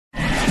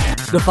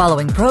The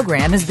following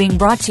program is being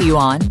brought to you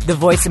on the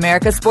Voice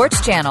America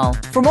Sports Channel.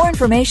 For more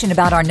information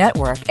about our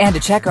network and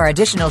to check our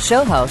additional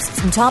show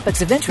hosts and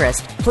topics of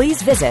interest,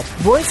 please visit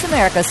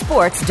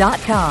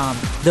voiceamericasports.com.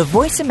 The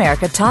Voice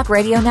America Talk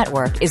Radio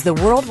Network is the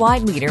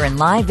worldwide leader in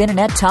live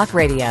Internet talk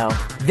radio.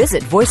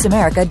 Visit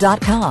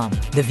voiceamerica.com.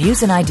 The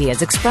views and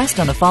ideas expressed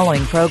on the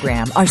following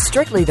program are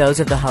strictly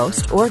those of the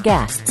host or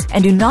guests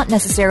and do not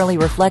necessarily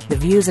reflect the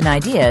views and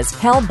ideas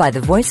held by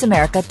the Voice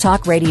America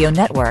Talk Radio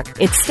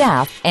Network, its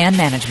staff, and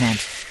management.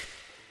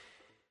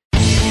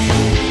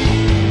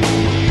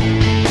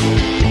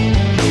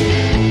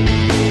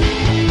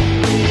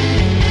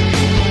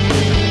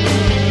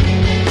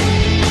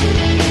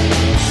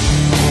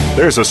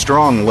 There's a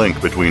strong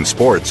link between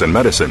sports and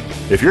medicine.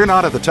 If you're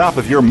not at the top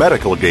of your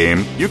medical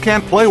game, you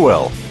can't play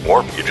well,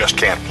 or you just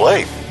can't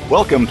play.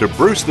 Welcome to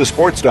Bruce the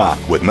Sports Doc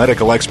with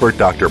medical expert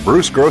Dr.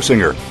 Bruce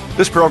Grossinger.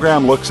 This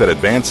program looks at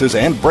advances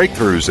and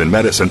breakthroughs in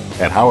medicine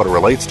and how it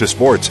relates to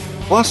sports.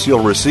 Plus,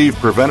 you'll receive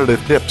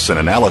preventative tips and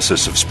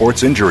analysis of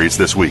sports injuries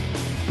this week.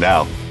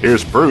 Now,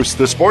 here's Bruce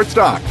the Sports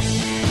Doc.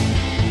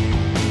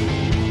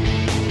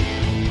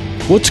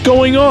 What's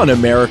going on,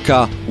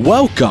 America?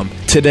 Welcome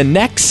to the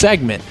next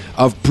segment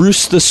of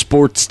Bruce the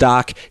Sports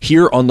Doc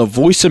here on the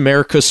Voice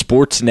America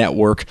Sports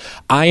Network.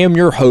 I am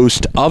your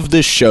host of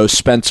this show,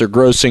 Spencer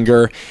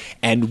Grossinger,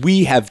 and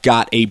we have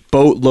got a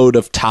boatload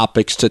of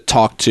topics to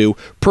talk to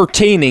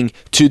pertaining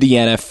to the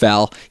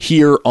NFL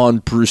here on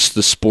Bruce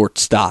the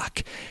Sports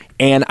Doc.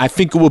 And I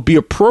think it will be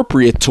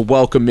appropriate to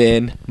welcome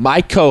in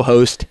my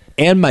co-host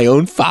and my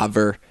own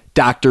father,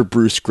 Dr.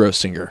 Bruce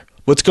Grossinger.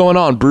 What's going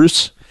on,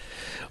 Bruce?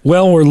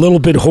 Well, we're a little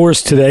bit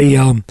hoarse today.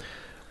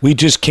 We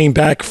just came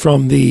back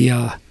from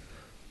the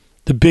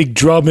big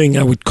drubbing,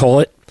 I would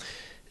call it.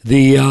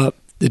 The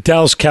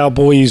Dallas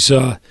Cowboys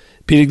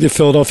beating the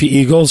Philadelphia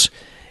Eagles,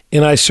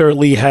 and I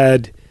certainly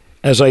had,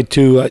 as I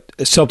do,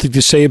 something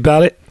to say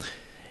about it.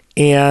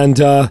 And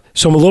so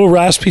I'm a little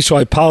raspy, so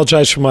I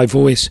apologize for my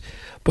voice,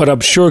 but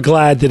I'm sure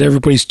glad that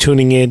everybody's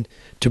tuning in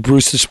to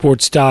Bruce the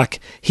Sports Doc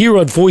here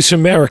on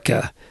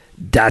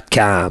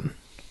VoiceAmerica.com.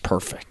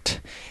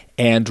 Perfect.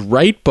 And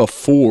right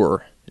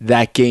before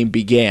that game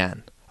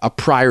began, a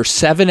prior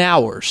 7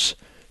 hours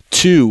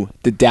to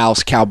the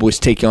Dallas Cowboys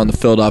taking on the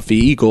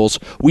Philadelphia Eagles,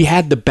 we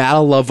had the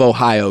Battle of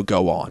Ohio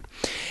go on.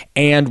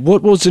 And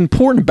what was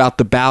important about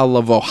the Battle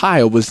of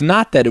Ohio was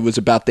not that it was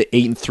about the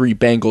 8-3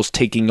 Bengals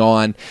taking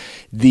on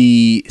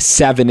the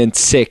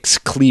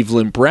 7-6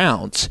 Cleveland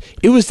Browns.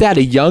 It was that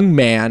a young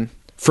man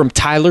from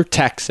Tyler,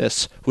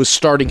 Texas, was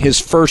starting his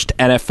first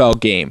NFL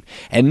game.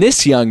 And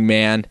this young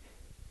man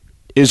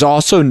is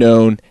also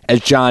known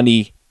as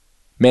Johnny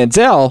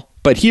Manziel,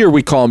 but here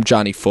we call him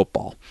Johnny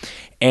Football.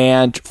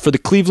 And for the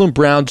Cleveland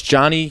Browns,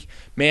 Johnny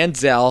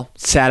Manziel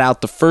sat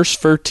out the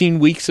first 13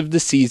 weeks of the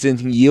season.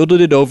 He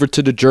yielded it over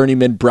to the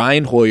journeyman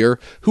Brian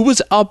Hoyer, who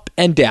was up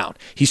and down.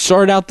 He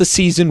started out the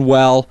season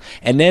well,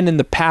 and then in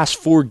the past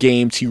 4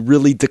 games, he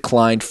really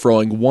declined,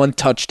 throwing 1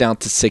 touchdown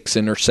to 6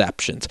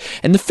 interceptions.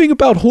 And the thing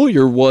about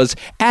Hoyer was,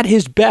 at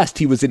his best,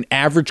 he was an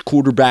average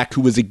quarterback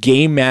who was a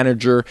game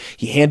manager.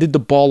 He handed the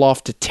ball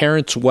off to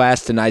Terrence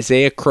West and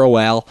Isaiah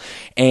Crowell,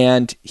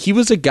 and he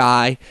was a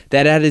guy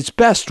that at his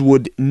best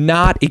would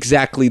not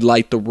exactly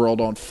light the world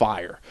on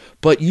fire.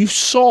 But you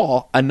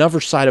saw another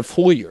side of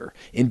Hoyer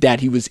in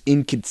that he was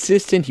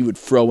inconsistent. He would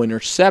throw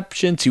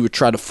interceptions. He would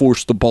try to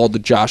force the ball to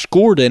Josh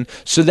Gordon.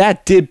 So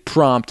that did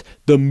prompt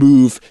the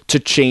move to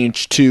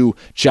change to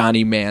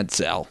Johnny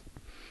Manziel.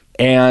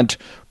 And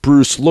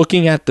Bruce,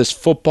 looking at this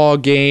football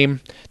game,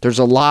 there's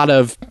a lot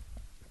of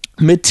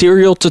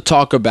material to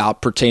talk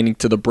about pertaining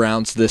to the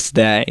Browns this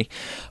day.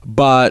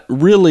 But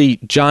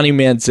really, Johnny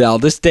Manziel,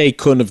 this day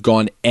couldn't have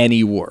gone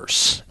any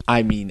worse.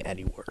 I mean,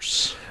 any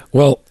worse.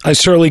 Well, I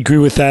certainly agree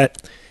with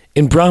that.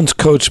 And Browns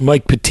coach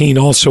Mike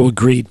Pettine also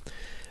agreed.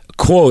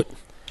 Quote,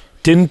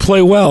 didn't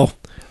play well,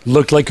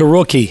 looked like a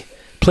rookie,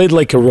 played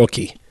like a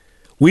rookie.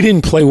 We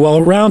didn't play well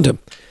around him,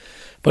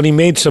 but he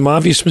made some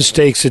obvious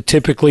mistakes that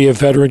typically a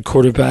veteran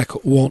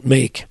quarterback won't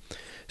make.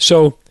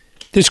 So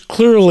this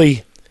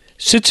clearly,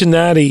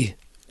 Cincinnati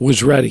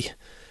was ready.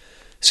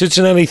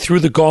 Cincinnati threw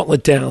the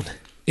gauntlet down.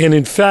 And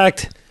in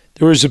fact,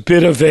 there was a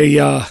bit of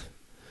a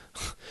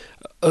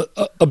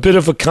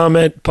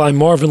comment by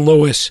Marvin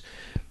Lewis,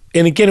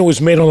 and again, it was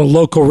made on a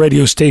local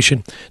radio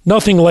station.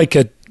 Nothing like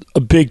a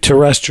big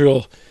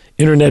terrestrial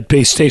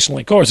internet-based station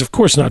like ours. Of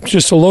course not.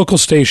 Just a local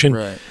station.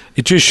 Right.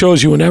 It just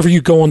shows you whenever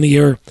you go on the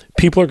air,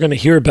 people are going to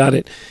hear about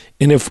it.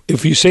 And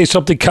if you say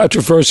something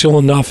controversial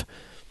enough,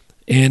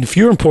 and if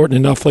you're important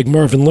enough, like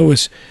Marvin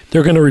Lewis,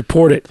 they're going to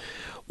report it.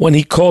 When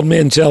he called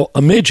Manziel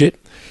a midget,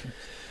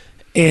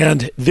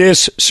 and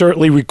this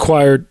certainly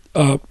required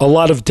a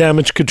lot of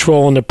damage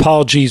control and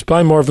apologies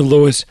by Marvin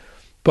Lewis,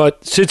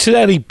 but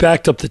Cincinnati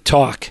backed up the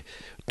talk.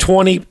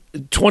 20-0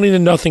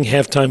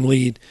 halftime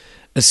lead.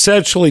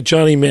 Essentially,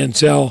 Johnny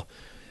Manziel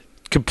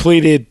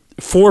completed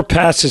 4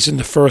 passes in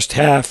the first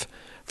half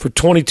for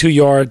 22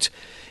 yards.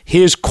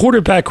 His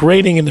quarterback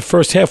rating in the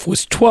first half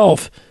was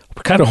 12,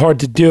 kind of hard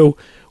to do,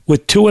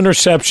 with 2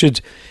 interceptions.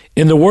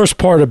 And the worst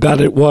part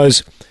about it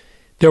was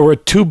there were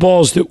 2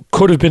 balls that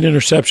could have been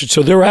interceptions.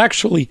 So there were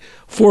actually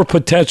 4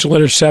 potential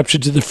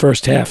interceptions in the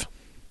first half.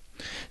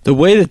 The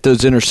way that those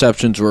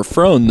interceptions were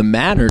thrown, the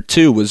manner,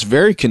 too, was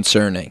very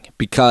concerning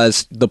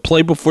because the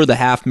play before the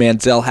half,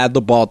 Manziel had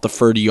the ball at the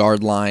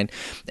 30-yard line,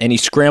 and he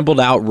scrambled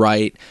out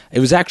right. It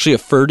was actually a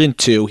 3rd and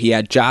 2. He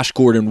had Josh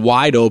Gordon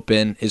wide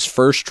open, his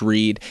first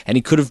read, and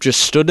he could have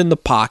just stood in the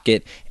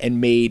pocket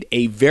and made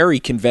a very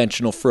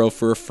conventional throw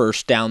for a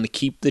first down to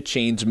keep the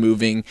chains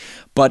moving.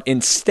 But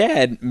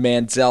instead,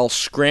 Manziel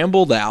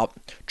scrambled out,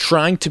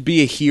 trying to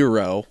be a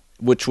hero,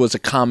 which was a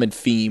common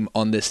theme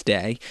on this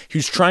day. He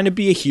was trying to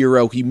be a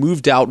hero. He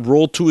moved out,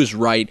 rolled to his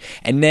right,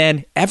 and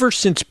then ever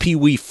since Pee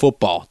Wee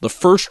football, the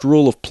first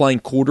rule of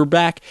playing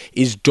quarterback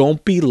is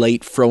don't be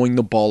late throwing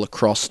the ball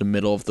across the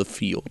middle of the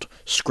field,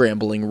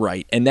 scrambling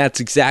right. And that's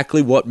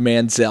exactly what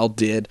Manziel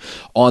did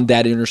on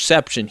that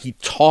interception. He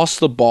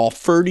tossed the ball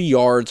 30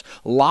 yards,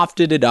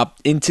 lofted it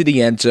up into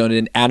the end zone,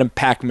 and Adam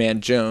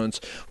Pac-Man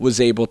Jones was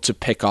able to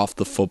pick off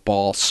the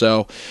football.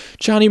 So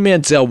Johnny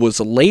Manziel was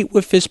late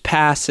with his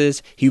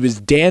passes. He was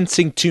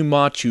dancing too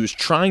much. He was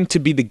trying to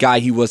be the guy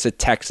he was at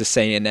Texas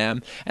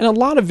A&M. And a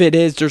lot of it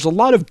is there's a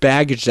lot of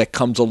baggage that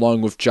comes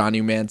along with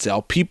Johnny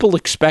Manziel. People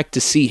expect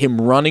to see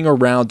him running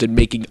around and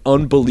making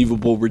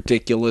unbelievable,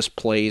 ridiculous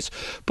plays.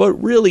 But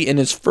really, in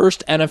his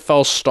first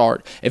NFL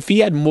start, if he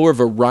had more of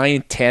a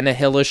Ryan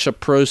Tannehill-ish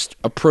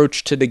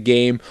approach to the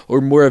game or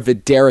more of a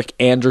Derek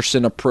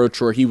Anderson approach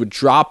where he would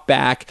drop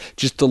back,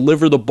 just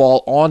deliver the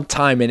ball on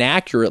time and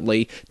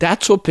accurately,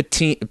 that's what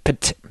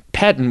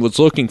Patton was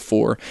looking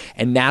for,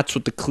 and that's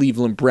what the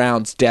Cleveland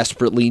Browns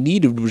desperately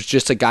needed, was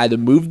just a guy to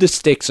move the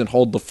sticks and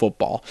hold the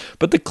football.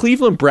 But the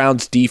Cleveland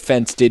Browns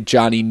defense did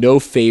Johnny no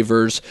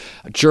favors.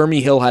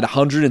 Jeremy Hill had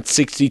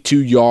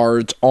 162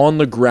 yards on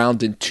the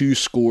ground and 2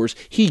 scores.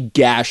 He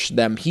gashed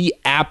them. He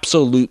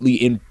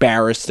absolutely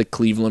embarrassed the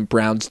Cleveland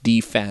Browns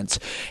defense.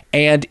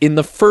 And in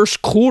the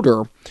first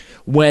quarter,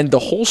 when the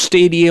whole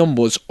stadium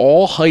was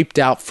all hyped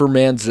out for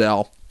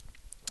Manziel,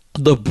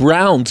 the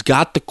Browns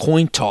got the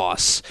coin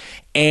toss,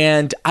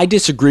 and I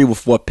disagree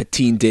with what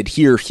Patine did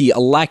here. He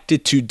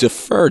elected to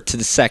defer to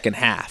the second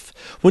half.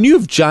 When you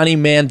have Johnny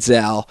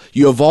Manziel,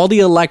 you have all the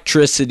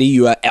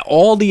electricity,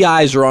 all the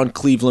eyes are on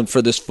Cleveland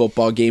for this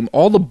football game,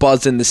 all the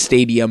buzz in the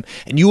stadium,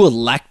 and you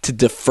elect to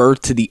defer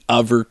to the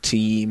other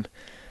team.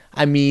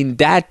 I mean,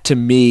 that to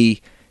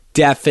me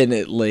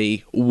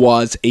definitely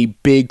was a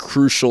big,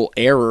 crucial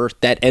error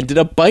that ended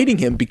up biting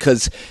him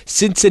because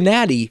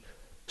Cincinnati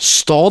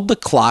stalled the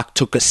clock,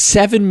 took a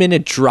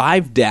 7-minute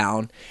drive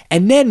down,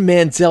 and then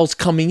Manziel's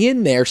coming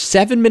in there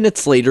 7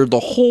 minutes later.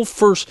 The whole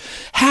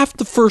half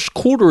the first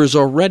quarter is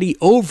already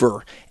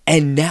over,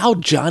 and now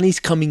Johnny's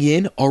coming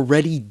in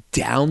already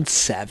down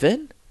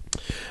 7?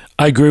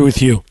 I agree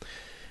with you.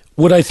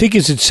 What I think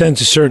is it sends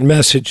a certain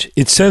message.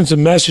 It sends a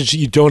message that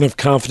you don't have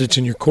confidence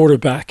in your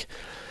quarterback.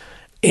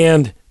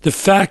 And the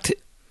fact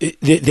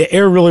the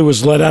air really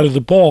was let out of the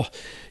ball.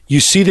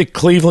 You see that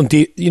Cleveland,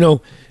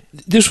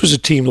 this was a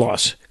team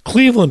loss.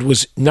 Cleveland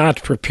was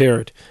not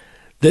prepared.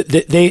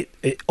 They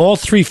all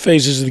 3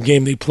 phases of the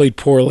game they played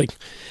poorly.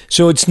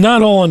 So it's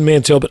not all on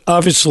Manziel, but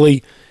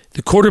obviously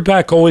the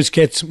quarterback always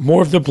gets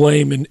more of the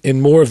blame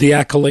and more of the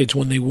accolades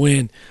when they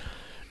win.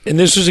 And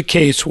this was a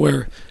case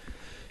where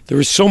there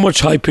was so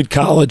much hype in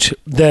college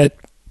that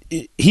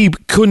he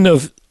couldn't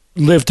have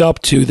lived up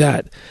to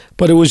that.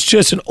 But it was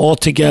just an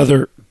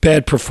altogether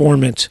bad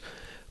performance.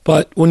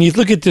 But when you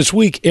look at this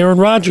week, Aaron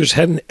Rodgers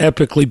had an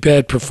epically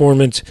bad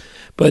performance.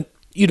 But,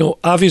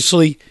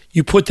 obviously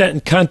you put that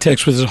in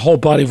context with his whole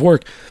body of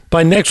work.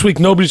 By next week,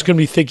 nobody's going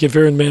to be thinking of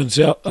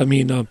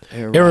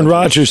Aaron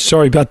Rodgers.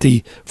 Sorry about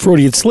the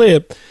Freudian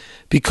slip,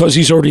 because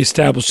he's already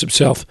established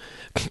himself.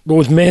 But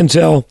with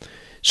Manziel,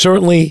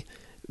 certainly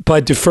by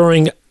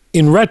deferring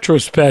in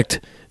retrospect,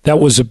 that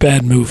was a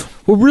bad move.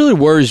 What really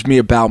worries me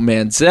about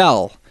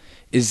Manziel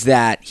is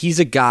that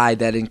he's a guy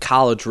that in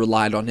college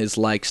relied on his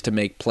legs to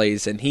make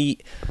plays, and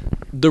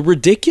the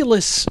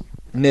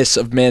ridiculousness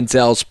of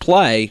Manziel's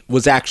play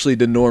was actually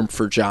the norm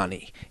for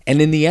Johnny.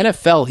 And in the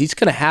NFL, he's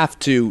going to have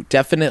to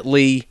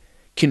definitely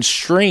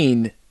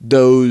constrain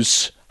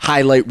those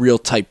highlight reel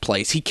type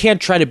plays. He can't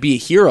try to be a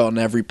hero on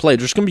every play.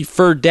 There's going to be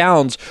third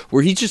downs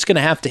where he's just going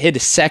to have to hit a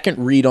second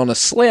read on a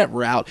slant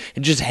route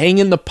and just hang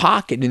in the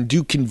pocket and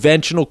do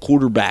conventional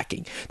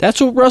quarterbacking.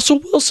 That's what Russell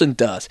Wilson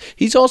does.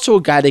 He's also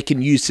a guy that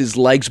can use his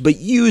legs, but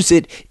use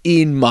it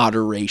in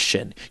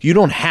moderation. You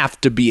don't have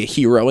to be a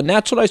hero, and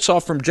that's what I saw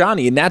from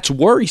Johnny, and that's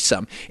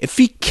worrisome. If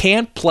he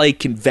can't play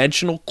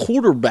conventional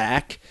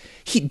quarterback,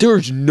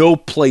 there's no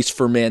place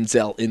for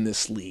Manziel in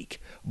this league.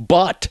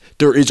 But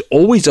there is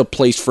always a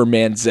place for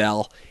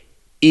Manziel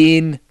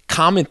in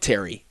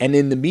commentary and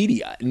in the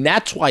media. And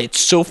that's why it's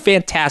so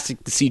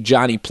fantastic to see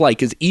Johnny play,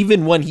 because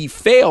even when he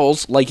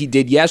fails, like he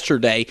did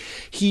yesterday,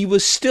 he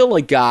was still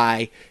a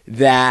guy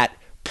that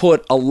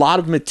put a lot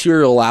of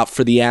material out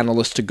for the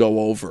analysts to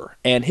go over.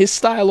 And his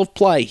style of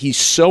play, he's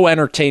so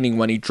entertaining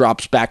when he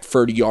drops back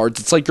 30 yards.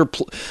 It's like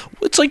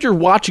you're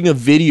watching a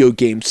video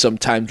game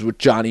sometimes with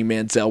Johnny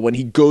Manziel when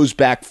he goes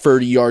back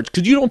 30 yards,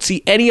 because you don't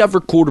see any other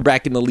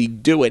quarterback in the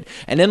league do it.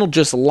 And then he'll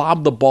just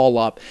lob the ball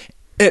up.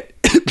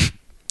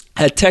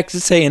 At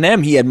Texas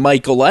A&M, he had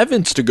Michael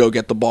Evans to go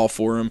get the ball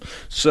for him.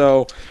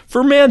 So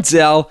for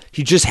Manziel,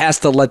 he just has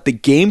to let the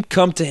game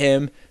come to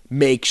him,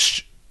 make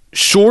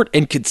short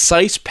and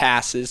concise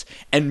passes,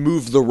 and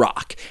move the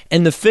rock.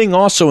 And the thing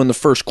also in the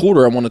first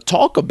quarter I want to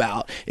talk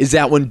about is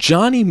that when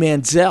Johnny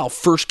Manziel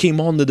first came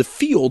onto the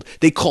field,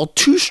 they called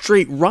 2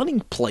 straight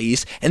running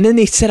plays, and then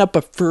they set up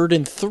a 3rd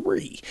and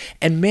 3.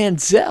 And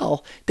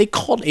Manziel, they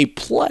called a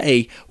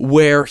play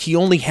where he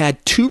only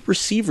had 2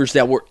 receivers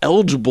that were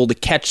eligible to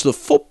catch the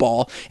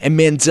football, and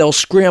Manziel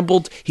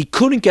scrambled. He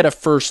couldn't get a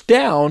first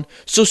down,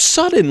 so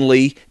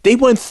suddenly they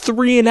went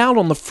 3 and out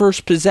on the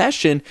first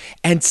possession,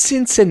 and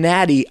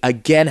Cincinnati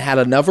again had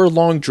another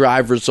long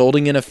drive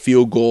resulting in a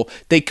field goal.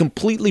 They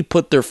completely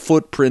put their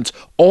footprints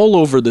all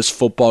over this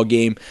football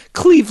game.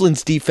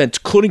 Cleveland's defense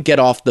couldn't get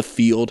off the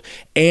field,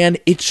 and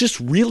it's just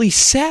really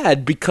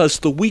sad because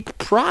the week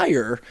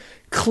prior,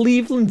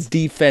 Cleveland's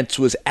defense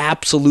was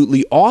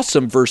absolutely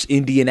awesome versus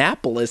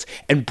Indianapolis,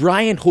 and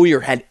Brian Hoyer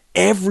had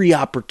every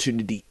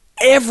opportunity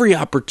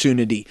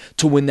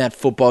to win that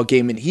football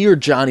game. And here,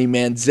 Johnny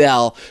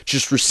Manziel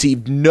just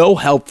received no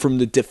help from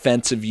the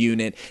defensive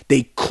unit.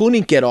 They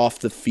couldn't get off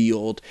the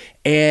field,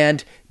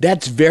 and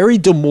that's very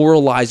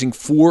demoralizing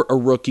for a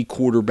rookie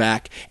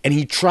quarterback. And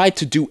he tried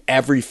to do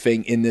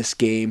everything in this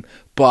game,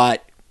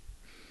 but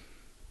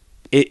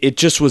it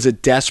just was a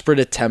desperate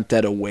attempt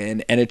at a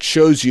win, and it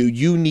shows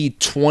you need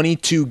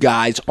 22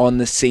 guys on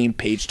the same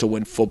page to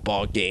win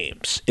football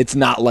games. It's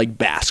not like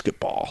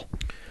basketball.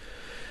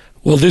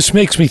 Well, this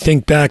makes me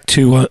think back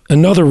to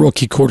another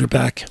rookie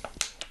quarterback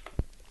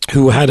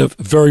who had a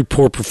very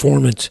poor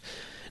performance,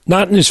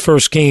 not in his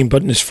first game,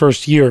 but in his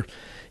first year.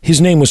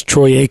 His name was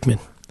Troy Aikman,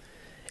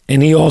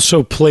 and he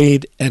also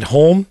played at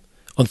home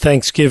on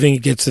Thanksgiving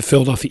against the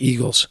Philadelphia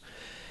Eagles.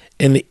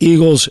 And the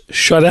Eagles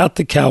shut out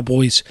the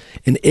Cowboys,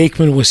 and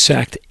Aikman was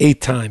sacked 8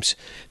 times.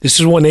 This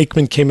is when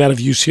Aikman came out of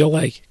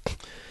UCLA.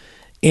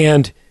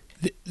 And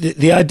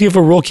the idea of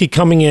a rookie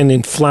coming in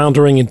and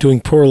floundering and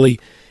doing poorly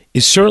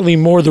is certainly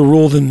more the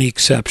rule than the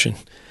exception.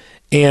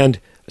 And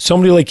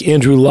somebody like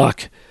Andrew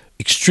Luck,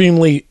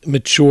 extremely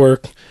mature,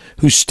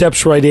 who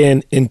steps right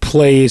in and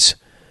plays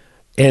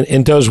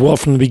and does well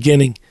from the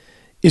beginning,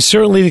 is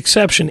certainly the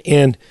exception.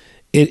 And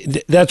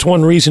that's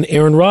one reason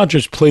Aaron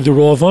Rodgers played the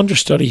role of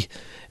understudy.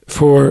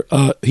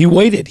 He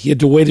waited. He had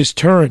to wait his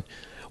turn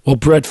while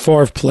Brett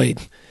Favre played.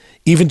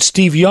 Even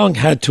Steve Young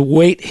had to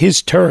wait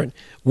his turn,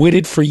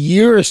 waited for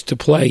years to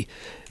play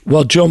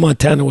while Joe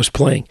Montana was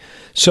playing.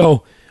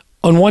 So,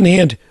 on one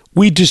hand,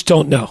 we just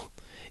don't know.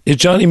 Is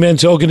Johnny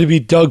Manziel going to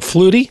be Doug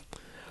Flutie,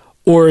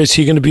 or is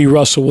he going to be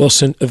Russell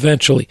Wilson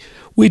eventually?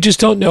 We just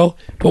don't know.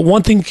 But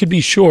one thing can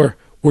be sure,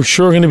 we're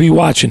sure going to be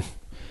watching.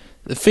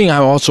 The thing I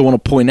also want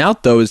to point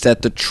out, though, is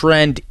that the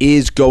trend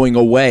is going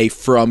away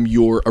from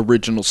your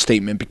original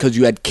statement because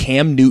you had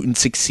Cam Newton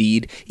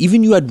succeed.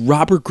 Even you had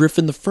Robert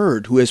Griffin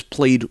III, who has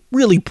played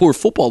really poor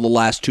football the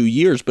last 2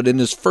 years, but in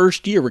his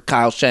first year with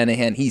Kyle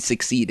Shanahan, he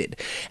succeeded.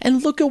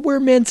 And look at where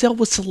Manziel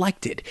was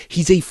selected.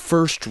 He's a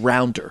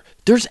first-rounder.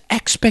 There's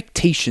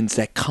expectations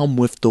that come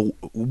with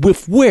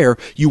where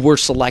you were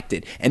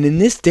selected. And in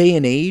this day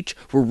and age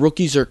where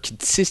rookies are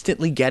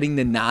consistently getting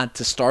the nod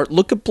to start,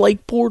 look at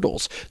Blake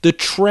Bortles. The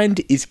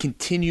trend is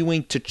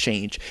continuing to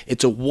change.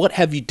 It's a what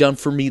have you done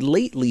for me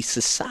lately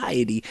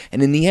society.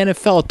 And in the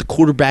NFL at the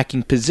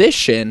quarterbacking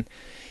position,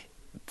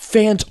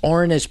 fans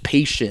aren't as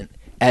patient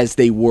as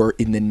they were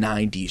in the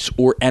 90s,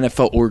 or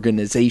NFL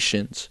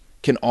organizations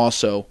can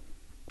also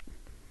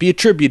be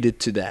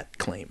attributed to that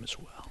claim as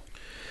well.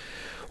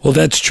 Well,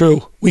 that's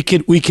true. We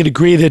could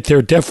agree that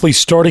they're definitely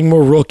starting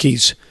more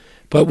rookies,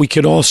 but we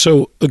could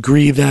also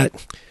agree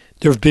that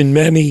there have been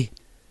many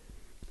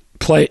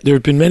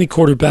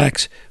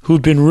quarterbacks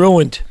who've been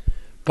ruined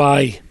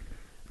by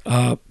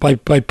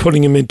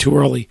putting him in too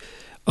early.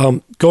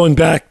 Going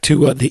back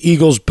to the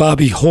Eagles,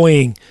 Bobby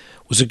Hoying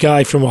was a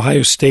guy from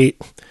Ohio State,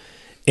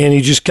 and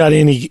he just got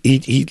in.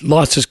 He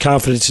lost his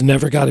confidence and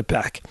never got it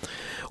back.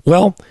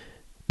 Well,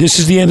 this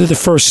is the end of the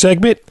first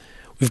segment.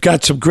 We've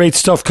got some great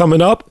stuff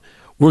coming up.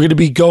 We're going to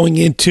be going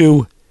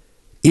into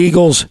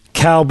Eagles,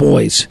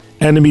 Cowboys,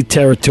 enemy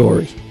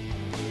territory.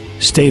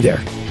 Stay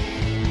there.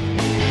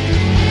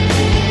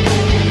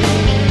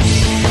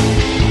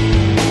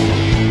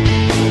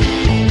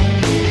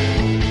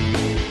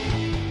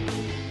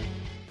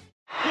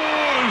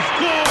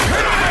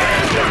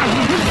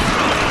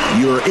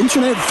 Your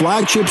internet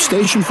flagship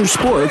station for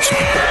sports.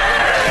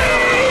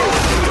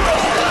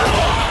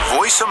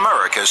 Voice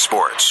America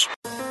Sports.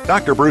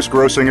 Dr. Bruce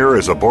Grossinger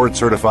is a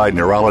board-certified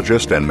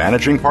neurologist and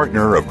managing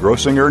partner of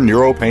Grossinger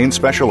Neuropain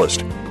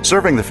Specialist,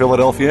 serving the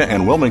Philadelphia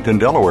and Wilmington,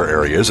 Delaware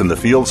areas in the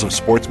fields of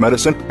sports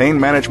medicine, pain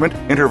management,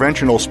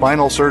 interventional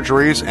spinal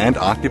surgeries, and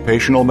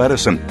occupational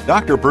medicine.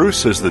 Dr.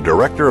 Bruce is the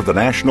director of the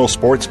National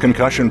Sports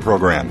Concussion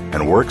Program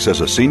and works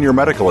as a senior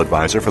medical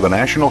advisor for the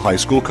National High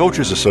School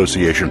Coaches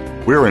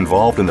Association. We're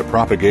involved in the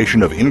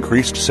propagation of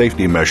increased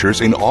safety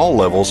measures in all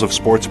levels of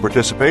sports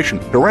participation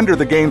to render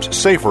the games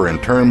safer in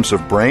terms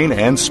of brain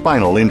and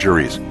spinal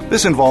injuries.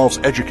 This involves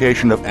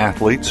education of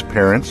athletes,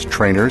 parents,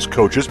 trainers,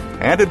 coaches,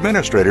 and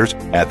administrators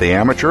at the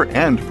amateur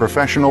and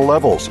professional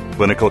levels.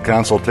 Clinical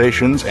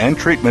consultations and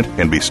treatment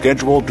can be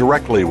scheduled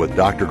directly with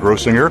Dr.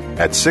 Grossinger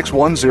at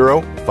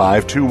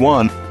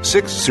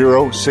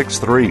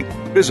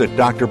 610-521-6063. Visit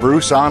Dr.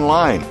 Bruce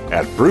online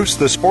at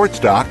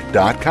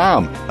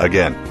brucethesportsdoc.com.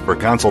 Again, for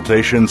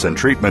consultations and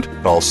treatment,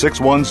 call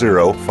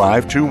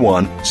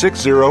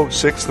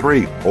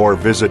 610-521-6063 or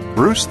visit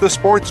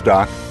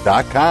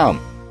brucethesportsdoc.com.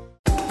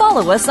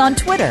 Follow us on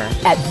Twitter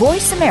at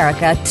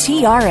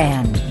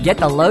VoiceAmericaTRN. Get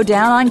the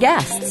lowdown on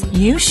guests,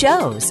 new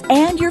shows,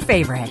 and your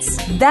favorites.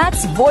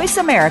 That's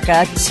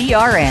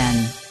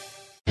VoiceAmericaTRN.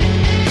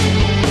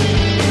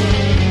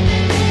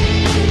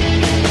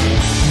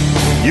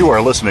 You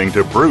are listening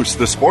to Bruce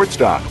the Sports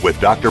Doc with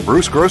Dr.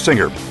 Bruce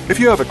Grossinger. If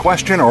you have a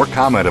question or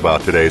comment about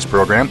today's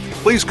program,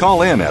 please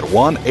call in at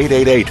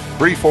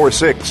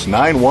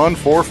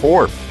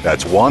 1-888-346-9144.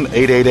 That's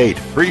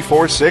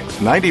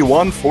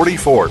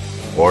 1-888-346-9144.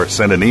 Or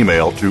send an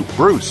email to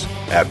Bruce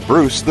at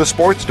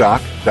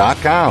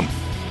brucethesportsdoc.com.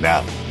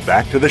 Now,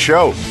 back to the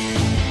show.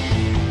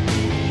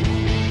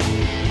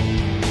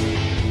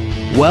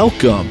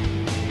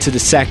 Welcome to the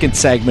second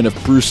segment of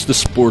Bruce the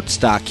Sports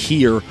Doc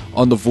here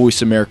on the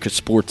Voice America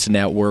Sports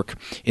Network.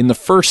 In the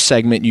first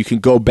segment, you can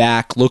go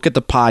back, look at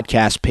the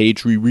podcast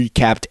page. We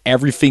recapped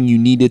everything you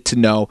needed to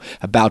know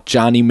about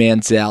Johnny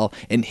Manziel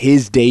and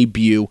his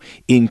debut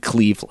in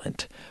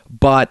Cleveland.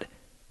 But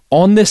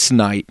on this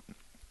night,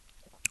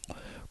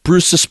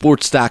 Bruce the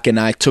Sports Doc and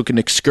I took an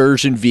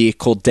excursion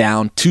vehicle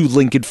down to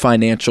Lincoln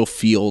Financial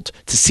Field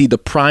to see the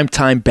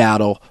primetime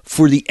battle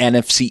for the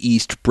NFC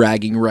East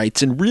bragging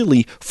rights and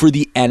really for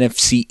the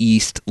NFC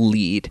East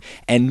lead.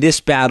 And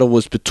this battle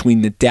was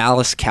between the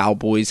Dallas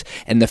Cowboys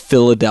and the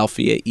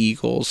Philadelphia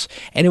Eagles.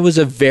 And it was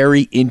a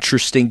very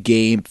interesting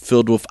game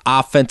filled with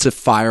offensive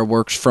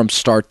fireworks from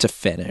start to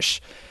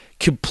finish.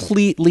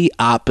 Completely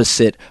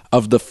opposite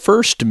of the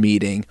first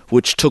meeting,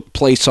 which took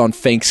place on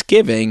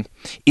Thanksgiving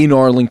in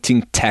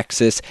Arlington,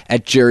 Texas,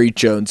 at Jerry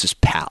Jones's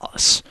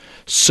Palace.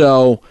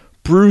 So,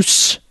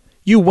 Bruce,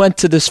 you went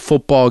to this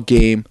football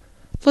game.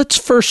 Let's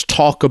first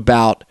talk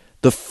about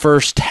the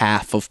first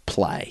half of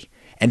play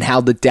and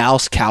how the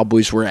Dallas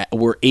Cowboys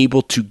were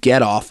able to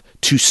get off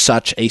to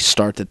such a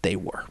start that they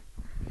were.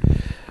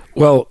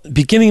 Well,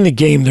 beginning the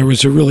game, there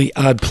was a really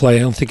odd play. I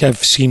don't think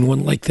I've seen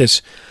one like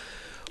this,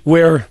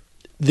 where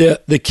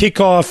the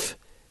kickoff,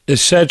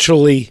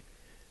 essentially,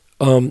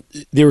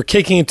 they were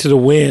kicking into the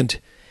wind,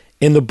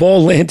 and the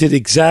ball landed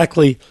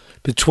exactly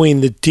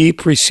between the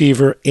deep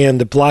receiver and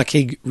the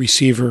blocking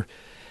receiver.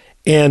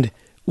 And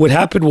what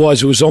happened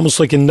was it was almost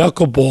like a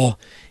knuckleball,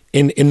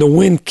 and the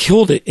wind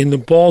killed it, and the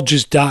ball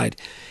just died.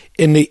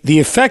 And the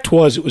effect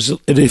was an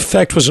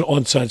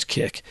onside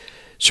kick.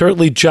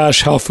 Certainly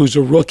Josh Huff, who's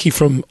a rookie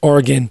from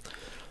Oregon,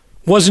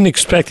 wasn't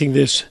expecting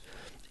this,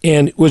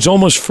 and was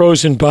almost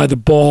frozen by the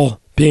ball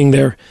being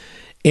there,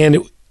 and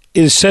it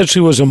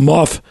essentially was a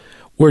muff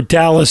where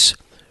Dallas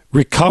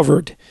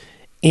recovered,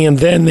 and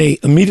then they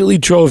immediately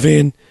drove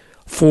in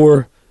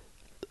for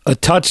a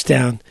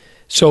touchdown.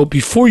 So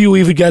before you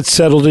even got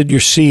settled in your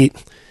seat,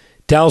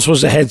 Dallas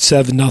was ahead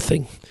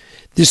 7-0.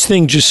 This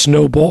thing just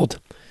snowballed.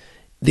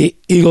 The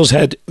Eagles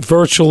had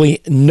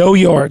virtually no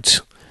yards.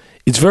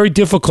 It's very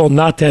difficult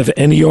not to have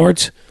any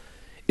yards.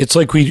 It's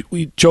like we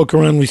joke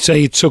around, we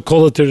say it's so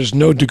cold that there's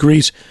no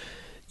degrees.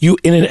 You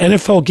in an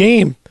NFL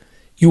game,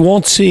 you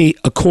won't see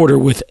a quarter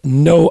with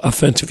no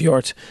offensive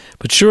yards.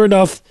 But sure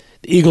enough,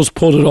 the Eagles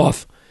pulled it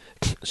off.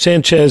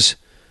 Sanchez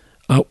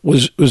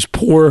was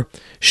poor.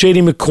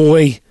 Shady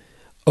McCoy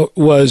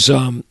was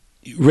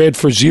read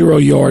for 0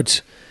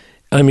 yards.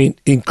 I mean,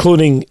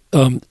 including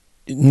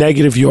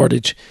negative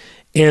yardage.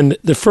 And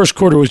the first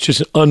quarter was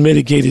just an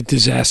unmitigated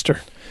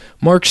disaster.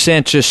 Mark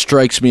Sanchez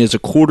strikes me as a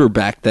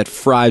quarterback that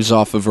thrives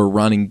off of a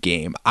running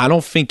game. I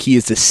don't think he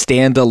is a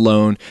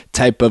standalone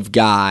type of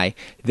guy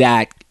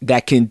that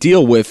can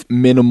deal with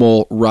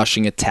minimal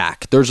rushing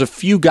attack. There's a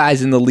few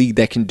guys in the league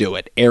that can do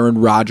it. Aaron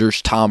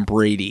Rodgers, Tom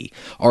Brady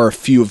are a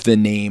few of the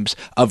names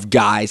of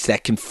guys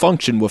that can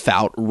function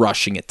without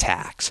rushing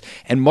attacks.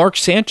 And Mark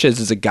Sanchez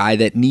is a guy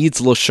that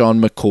needs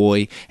LaShawn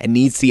McCoy and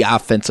needs the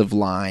offensive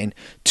line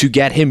to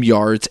get him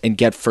yards and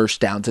get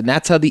first downs. And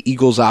that's how the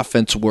Eagles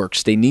offense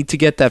works. They need to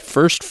get that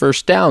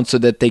first down so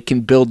that they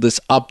can build this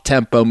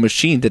up-tempo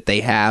machine that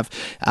they have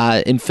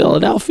in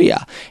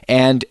Philadelphia.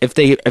 And if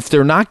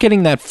they're not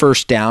getting that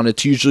first down,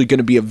 it's usually going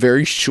to be a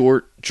very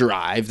short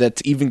drive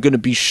that's even going to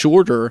be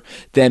shorter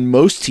than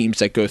most teams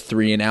that go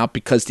 3 and out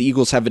because the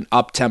Eagles have an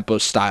up-tempo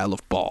style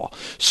of ball.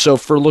 So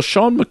for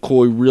LaShawn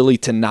McCoy really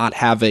to not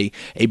have a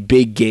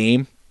big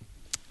game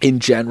in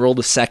general,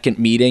 the second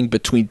meeting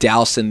between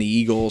Dallas and the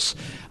Eagles,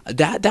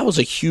 that was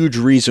a huge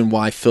reason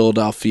why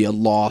Philadelphia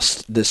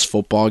lost this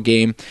football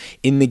game.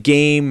 In the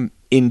game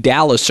in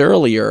Dallas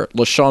earlier,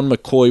 LaShawn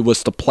McCoy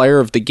was the player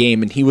of the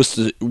game, and he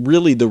was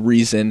really the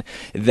reason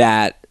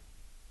that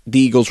the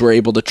Eagles were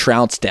able to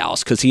trounce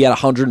Dallas because he had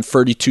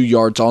 132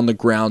 yards on the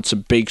ground,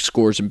 some big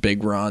scores and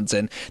big runs,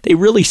 and they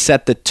really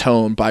set the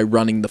tone by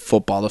running the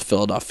football, the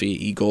Philadelphia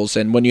Eagles.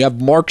 And when you have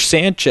Mark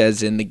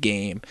Sanchez in the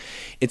game,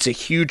 it's a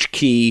huge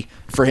key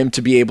for him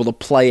to be able to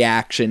play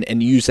action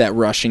and use that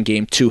rushing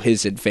game to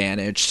his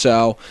advantage.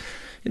 So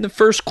in the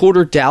first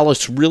quarter,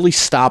 Dallas really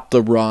stopped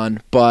the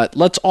run, but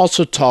let's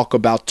also talk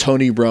about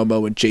Tony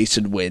Romo and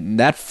Jason Witten.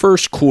 That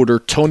first quarter,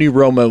 Tony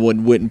Romo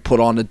and Witten put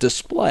on a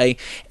display,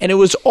 and it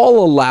was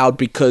all allowed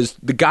because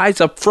the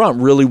guys up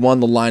front really won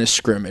the line of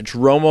scrimmage.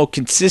 Romo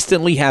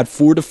consistently had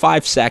 4 to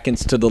 5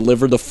 seconds to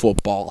deliver the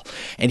football,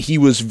 and he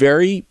was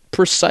very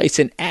precise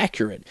and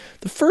accurate.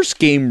 The first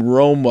game,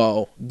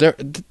 Romo,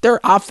 their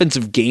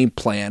offensive game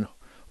plan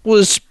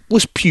was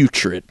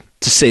putrid,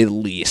 to say the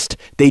least.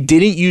 They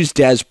didn't use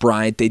Dez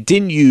Bryant. They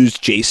didn't use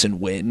Jason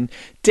Witten.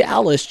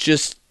 Dallas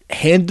just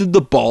handed the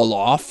ball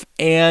off,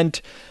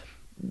 and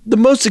the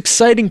most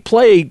exciting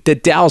play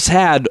that Dallas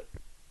had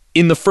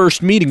in the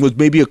first meeting was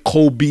maybe a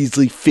Cole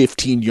Beasley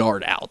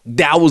 15-yard out.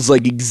 That was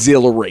like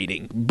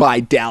exhilarating by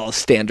Dallas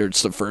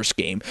standards the first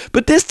game.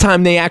 But this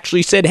time they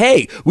actually said,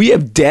 hey, we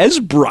have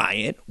Dez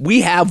Bryant.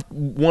 We have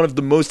one of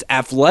the most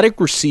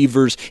athletic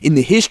receivers in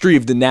the history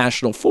of the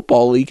National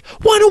Football League.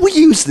 Why don't we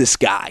use this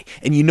guy?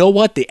 And you know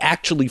what? They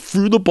actually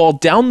threw the ball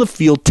down the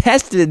field,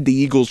 tested the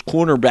Eagles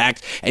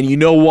cornerbacks, and you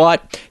know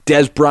what?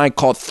 Dez Bryant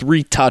caught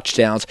 3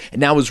 touchdowns,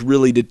 and that was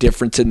really the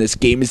difference in this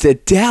game, is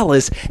that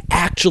Dallas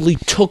actually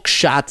took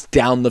shots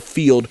down the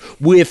field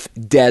with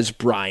Dez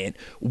Bryant,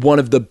 one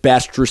of the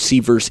best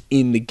receivers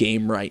in the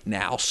game right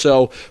now.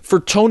 So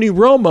for Tony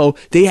Romo,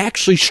 they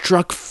actually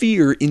struck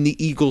fear in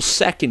the Eagles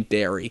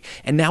secondary,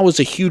 and that was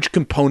a huge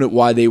component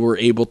why they were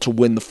able to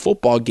win the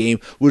football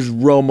game, was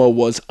Romo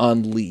was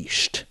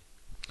unleashed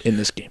in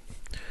this game.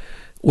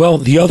 Well,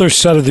 the other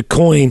side of the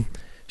coin,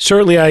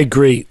 certainly I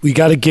agree. We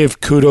got to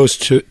give kudos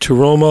to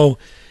Romo.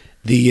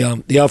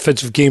 The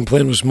offensive game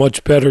plan was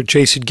much better.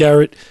 Jason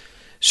Garrett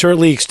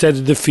certainly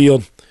extended the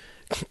field.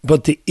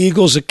 But the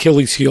Eagles'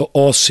 Achilles heel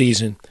all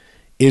season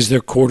is their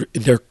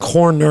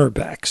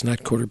cornerbacks,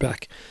 not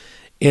quarterback.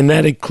 And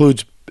that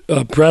includes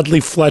Bradley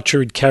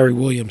Fletcher and Kerry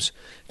Williams.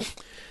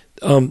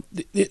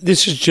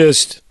 This is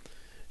just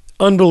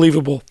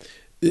unbelievable.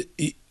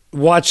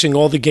 Watching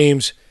all the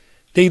games,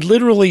 they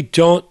literally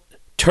don't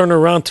turn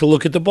around to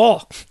look at the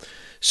ball.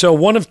 So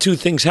one of two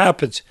things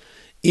happens.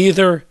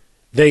 Either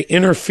they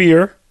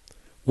interfere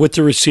with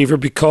the receiver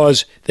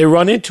because they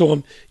run into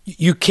him.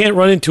 You can't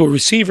run into a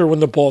receiver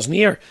when the ball's in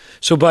the air.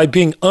 So by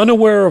being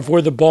unaware of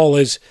where the ball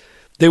is,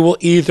 they will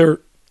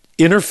either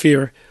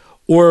interfere,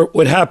 or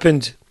what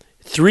happened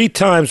 3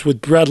 times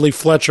with Bradley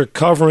Fletcher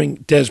covering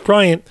Dez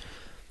Bryant,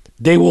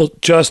 the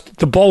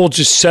ball will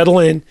just settle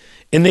in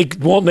and they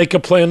won't make a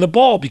play on the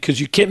ball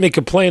because you can't make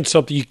a play on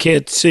something you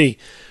can't see.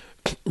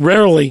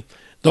 Rarely,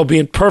 they'll be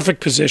in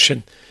perfect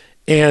position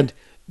and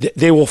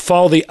they will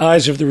follow the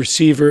eyes of the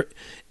receiver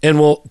and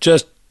will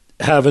just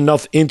have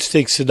enough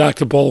instincts to knock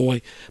the ball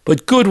away.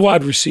 But good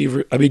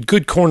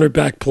good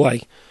cornerback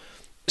play,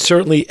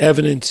 certainly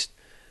evidenced,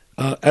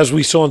 as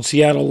we saw in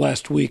Seattle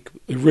last week,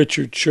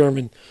 Richard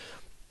Sherman.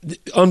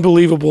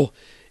 Unbelievable.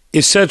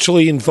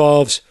 Essentially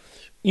involves,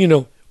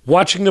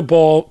 watching the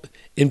ball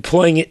and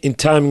playing it and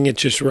timing it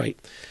just right.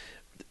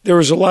 There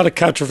was a lot of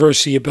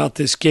controversy about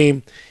this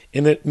game,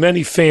 and that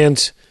many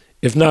fans,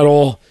 if not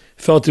all,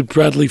 felt that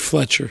Bradley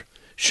Fletcher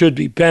should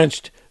be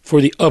benched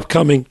for the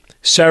upcoming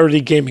Saturday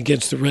game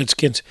against the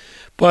Redskins.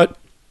 But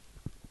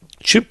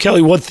Chip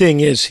Kelly, one thing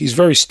is, he's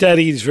very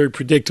steady, he's very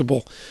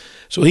predictable.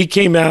 So he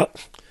came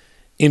out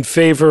in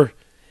favor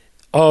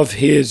of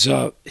his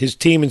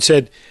team and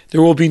said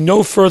there will be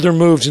no further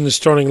moves in the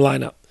starting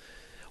lineup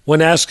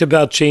when asked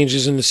about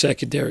changes in the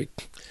secondary.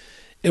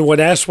 And when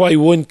asked why he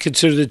wouldn't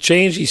consider the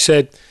change, he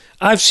said,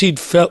 I've seen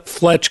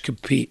Fletch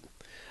compete.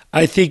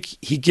 I think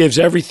he gives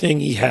everything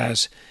he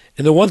has.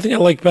 And the one thing I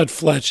like about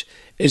Fletch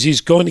is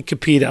he's going to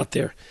compete out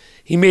there.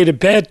 He made a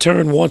bad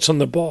turn once on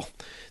the ball.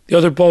 The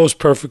other ball was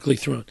perfectly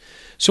thrown.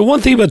 So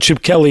one thing about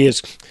Chip Kelly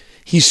is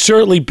he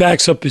certainly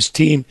backs up his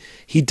team.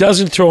 He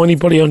doesn't throw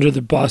anybody under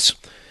the bus.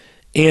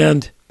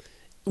 And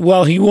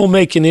while he will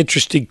make an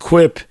interesting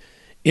quip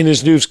in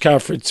his news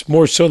conference,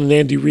 more so than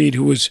Andy Reid,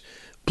 who was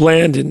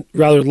bland and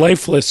rather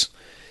lifeless,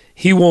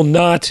 he will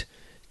not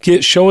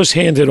show his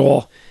hand at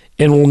all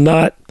and will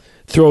not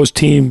throw his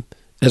team,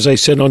 as I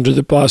said, under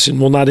the bus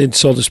and will not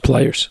insult his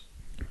players.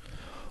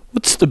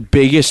 What's the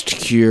biggest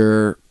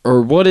cure,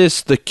 or what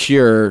is the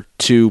cure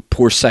to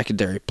poor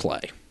secondary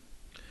play?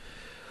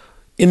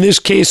 In this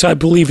case, I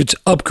believe it's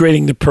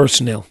upgrading the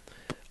personnel.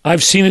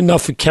 I've seen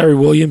enough of Kerry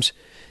Williams.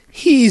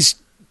 he's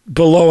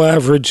below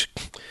average.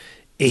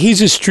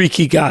 He's a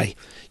streaky guy.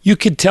 You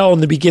could tell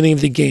in the beginning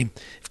of the game.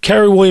 If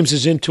Kerry Williams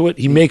is into it,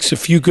 he makes a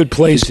few good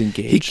plays. He's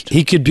engaged.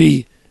 He could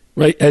be,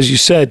 right, as you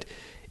said,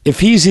 if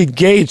he's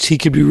engaged, he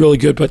could be really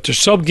good. But there's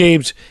some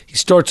games he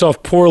starts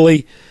off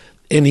poorly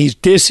and he's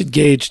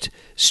disengaged,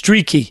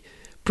 streaky.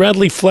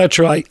 Bradley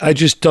Fletcher, I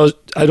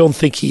don't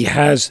think he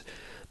has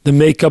the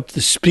makeup,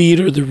 the speed,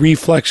 or the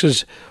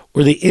reflexes,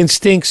 or the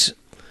instincts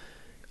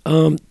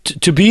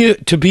to be an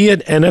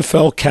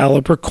NFL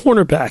caliber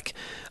cornerback.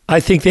 I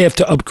think they have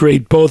to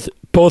upgrade both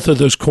of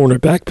those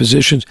cornerback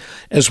positions,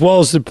 as well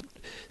as the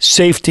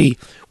safety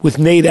with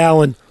Nate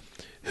Allen,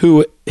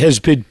 who has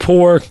been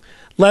poor.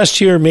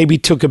 Last year maybe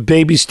took a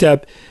baby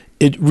step.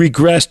 It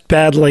regressed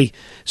badly.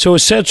 So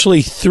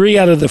essentially 3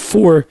 out of the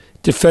 4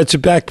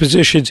 defensive back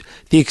positions,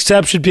 the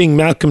exception being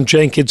Malcolm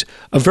Jenkins,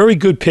 a very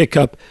good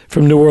pickup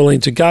from New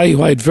Orleans, a guy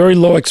who I had very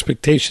low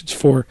expectations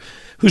for,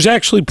 who's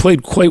actually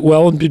played quite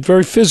well and been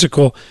very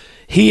physical.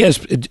 He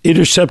has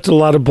intercepted a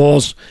lot of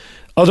balls.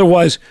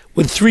 Otherwise,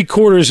 when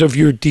 3/4 of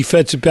your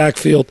defensive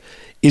backfield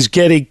is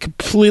getting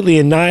completely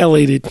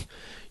annihilated,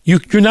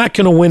 you're not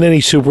going to win any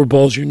Super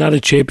Bowls. You're not a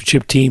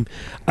championship team.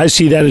 I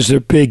see that as their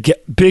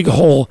big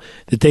hole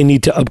that they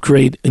need to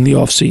upgrade in the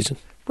offseason.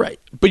 Right.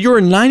 But you're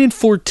a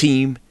 9-4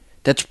 team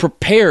that's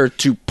prepared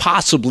to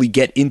possibly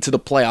get into the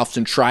playoffs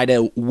and try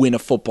to win a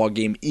football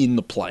game in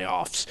the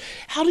playoffs.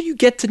 How do you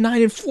get to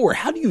 9-4?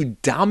 How do you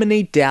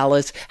dominate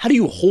Dallas? How do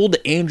you hold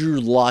Andrew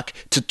Luck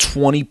to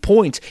 20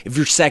 points if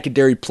your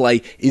secondary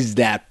play is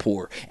that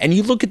poor? And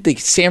you look at the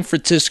San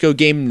Francisco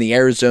game and the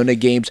Arizona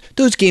games,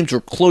 those games were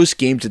close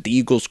games that the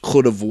Eagles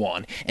could have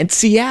won. And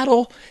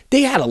Seattle,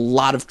 they had a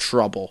lot of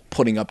trouble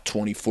putting up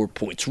 24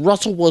 points.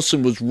 Russell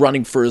Wilson was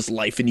running for his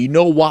life, and you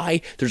know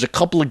why? There's a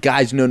couple of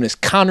guys known as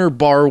Connor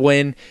Barwin,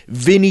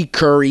 Vinny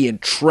Curry,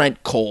 and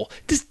Trent Cole.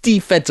 This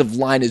defensive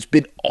line has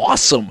been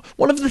awesome.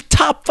 One of the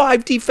top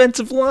 5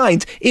 defensive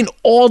lines in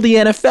all the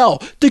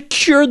NFL. The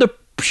cure to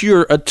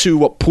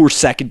a poor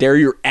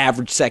secondary or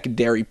average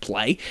secondary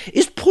play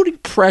is putting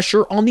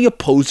pressure on the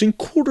opposing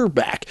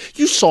quarterback.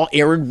 You saw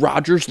Aaron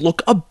Rodgers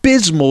look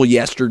abysmal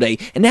yesterday,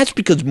 and that's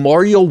because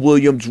Mario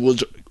Williams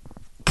was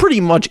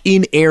pretty much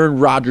in Aaron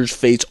Rodgers'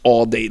 face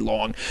all day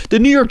long. The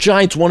New York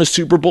Giants won a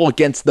Super Bowl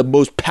against the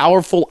most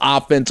powerful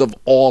offense of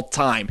all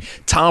time,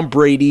 Tom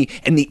Brady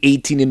and the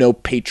 18-0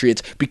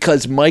 Patriots,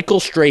 because Michael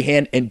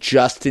Strahan and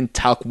Justin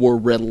Tuck were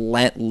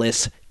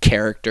relentless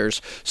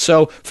characters.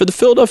 So for the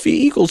Philadelphia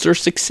Eagles, they're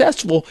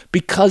successful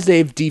because they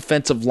have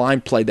defensive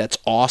line play that's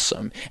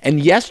awesome.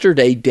 And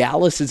yesterday,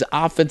 Dallas's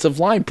offensive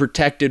line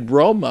protected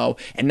Romo,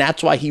 and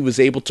that's why he was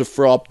able to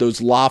throw up those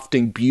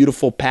lofting,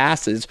 beautiful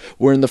passes,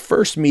 where in the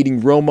first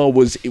meeting, Romo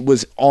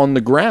was on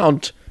the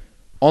ground,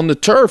 on the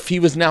turf. He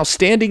was now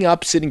standing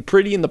up, sitting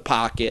pretty in the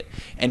pocket,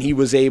 and he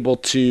was able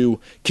to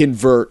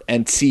convert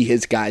and see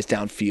his guys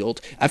downfield.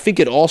 I think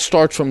it all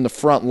starts from the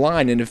front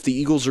line, and if the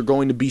Eagles are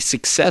going to be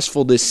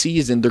successful this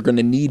season, they're going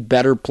to need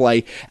better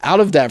play out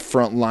of that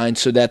front line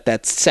so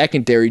that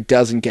secondary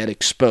doesn't get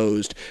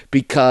exposed,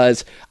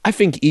 because I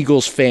think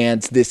Eagles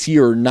fans this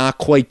year are not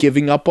quite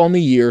giving up on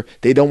the year.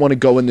 They don't want to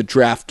go in the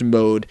draft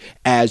mode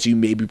as you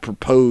maybe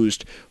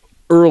proposed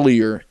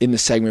earlier in the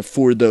segment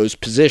for those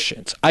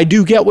positions. I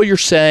do get what you're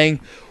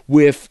saying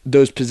with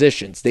those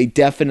positions. They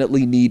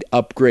definitely need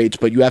upgrades,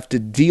 but you have to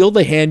deal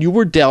the hand you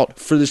were dealt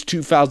for this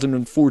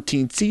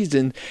 2014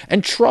 season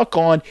and truck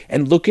on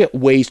and look at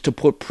ways to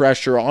put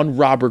pressure on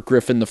Robert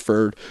Griffin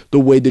III the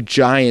way the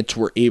Giants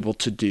were able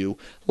to do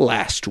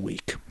last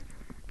week.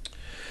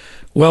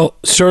 Well,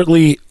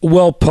 certainly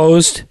well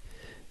posed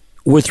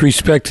with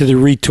respect to the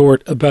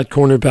retort about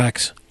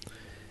cornerbacks.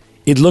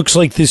 It looks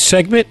like this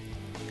segment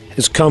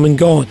has come and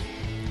gone.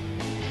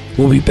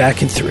 We'll be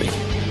back in 3.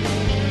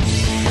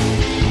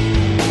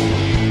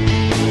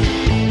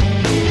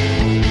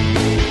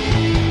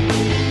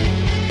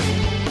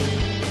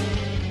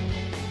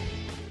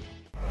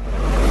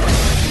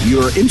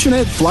 Your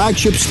internet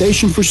flagship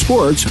station for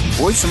sports,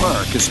 Voice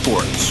America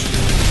Sports.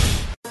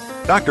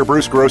 Dr.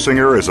 Bruce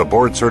Grossinger is a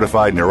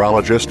board-certified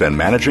neurologist and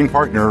managing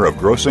partner of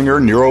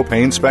Grossinger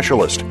Neuropain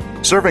Specialist,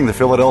 serving the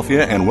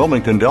Philadelphia and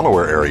Wilmington,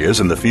 Delaware areas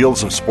in the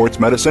fields of sports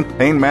medicine,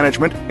 pain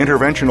management,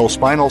 interventional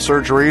spinal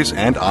surgeries,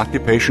 and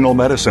occupational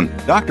medicine.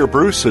 Dr.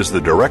 Bruce is the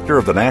director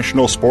of the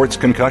National Sports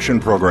Concussion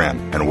Program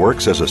and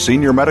works as a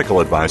senior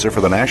medical advisor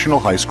for the National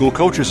High School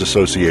Coaches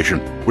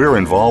Association. We're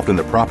involved in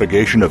the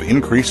propagation of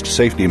increased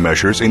safety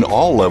measures in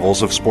all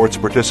levels of sports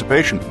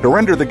participation to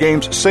render the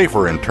games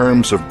safer in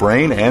terms of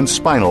brain and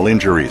spinal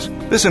injuries.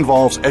 This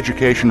involves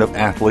education of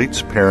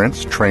athletes,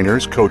 parents,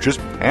 trainers, coaches,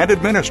 and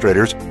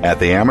administrators at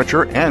the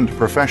amateur and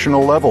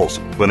professional levels.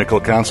 Clinical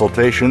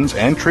consultations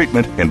and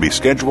treatment can be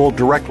scheduled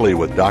directly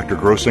with Dr.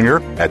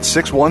 Grossinger at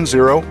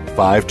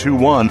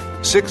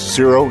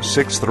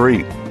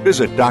 610-521-6063.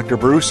 Visit Dr.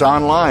 Bruce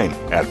online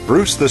at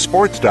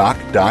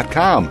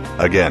brucethesportsdoc.com.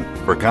 Again,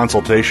 for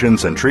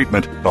consultations and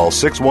treatment, call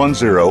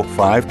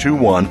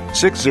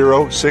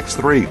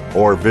 610-521-6063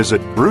 or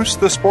visit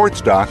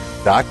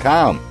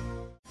brucethesportsdoc.com.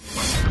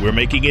 We're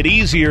making it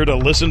easier to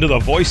listen to the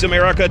Voice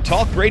America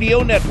Talk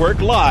Radio Network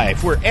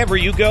live wherever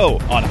you go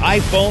on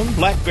iPhone,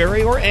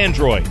 BlackBerry, or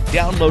Android.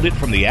 Download it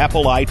from the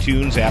Apple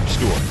iTunes App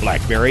Store,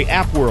 BlackBerry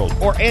App World,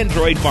 or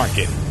Android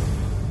Market.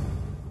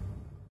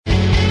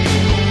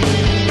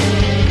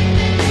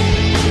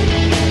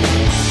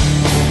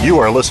 You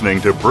are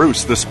listening to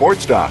Bruce the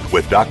Sports Doc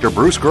with Dr.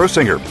 Bruce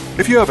Grossinger.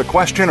 If you have a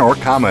question or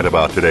comment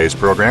about today's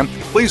program,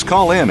 please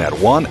call in at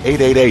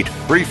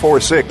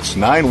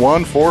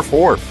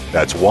 1-888-346-9144.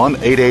 That's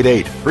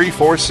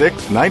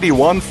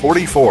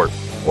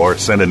 1-888-346-9144. Or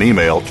send an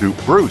email to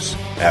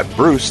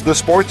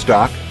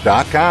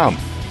bruce@brucethesportsdoc.com.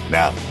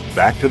 Now,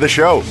 back to the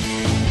show.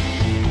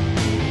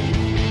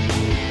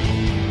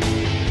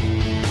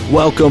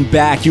 Welcome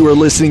back. You are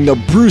listening to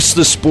Bruce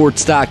the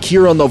Sports Doc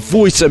here on the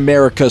Voice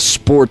America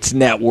Sports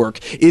Network.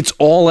 It's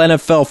all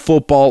NFL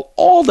football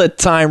all the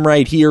time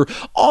right here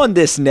on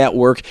this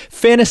network.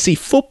 Fantasy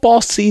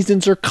football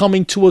seasons are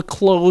coming to a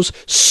close.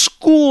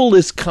 School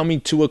is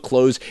coming to a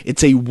close.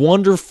 It's a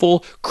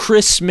wonderful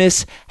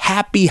Christmas,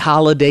 happy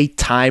holiday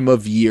time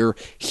of year.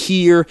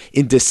 Here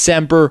in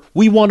December,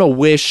 we want to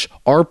wish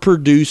our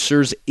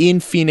producers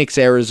in Phoenix,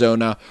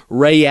 Arizona,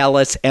 Ray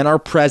Ellis, and our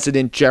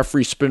president,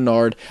 Jeffrey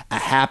Spinard, a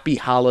happy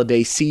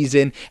holiday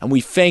season, and we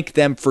thank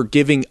them for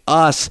giving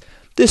us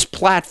this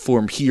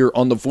platform here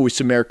on the Voice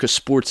America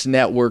Sports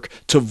Network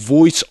to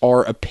voice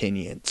our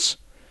opinions.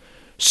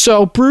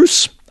 So,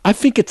 Bruce, I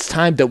think it's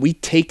time that we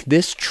take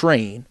this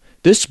train,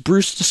 this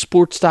Bruce the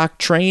Sports Doc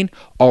train,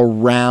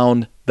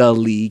 around the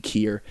league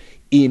here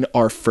in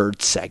our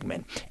third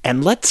segment.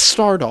 And let's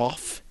start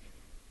off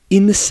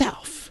in the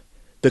South,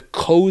 the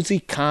cozy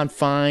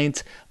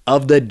confines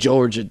of the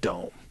Georgia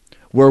Dome,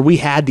 where we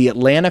had the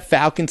Atlanta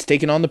Falcons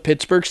taking on the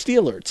Pittsburgh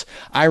Steelers.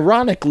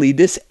 Ironically,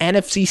 this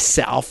NFC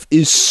South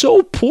is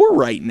so poor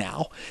right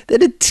now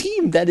that a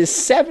team that is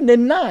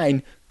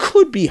 7-9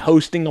 could be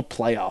hosting a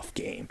playoff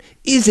game.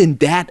 Isn't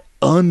that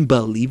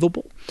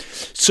unbelievable?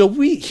 So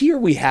we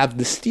have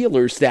the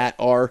Steelers that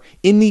are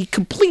in the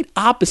complete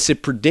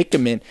opposite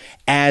predicament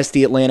as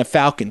the Atlanta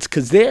Falcons,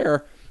 because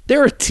they're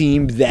a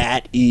team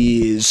that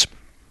is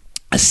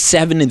a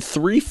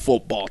 7-3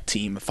 football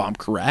team, if I'm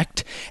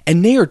correct,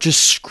 and they are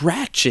just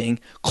scratching,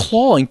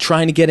 clawing,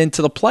 trying to get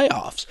into the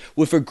playoffs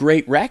with a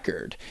great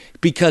record,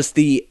 because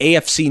the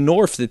AFC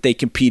North that they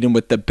compete in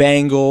with the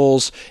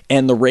Bengals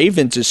and the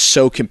Ravens is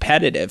so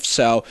competitive.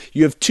 So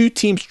you have two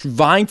teams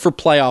vying for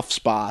playoff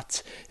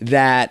spots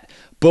that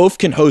both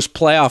can host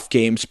playoff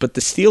games, but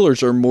the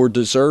Steelers are more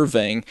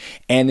deserving.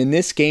 And in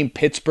this game,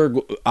 Pittsburgh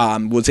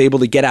was able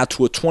to get out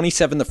to a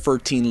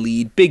 27-13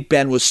 lead. Big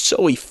Ben was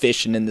so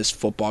efficient in this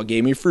football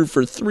game. He threw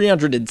for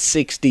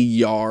 360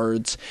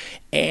 yards,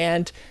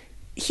 and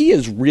he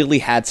has really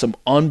had some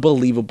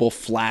unbelievable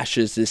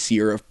flashes this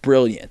year of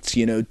brilliance.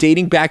 You know,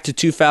 dating back to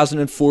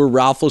 2004,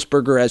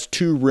 Roethlisberger has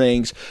 2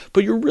 rings,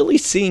 but you're really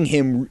seeing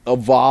him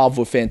evolve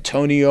with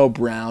Antonio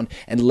Brown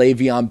and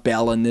Le'Veon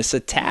Bell in this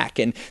attack.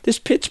 And this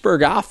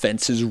Pittsburgh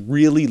offense has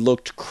really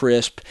looked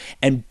crisp,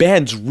 and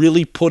Ben's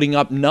really putting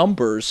up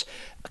numbers,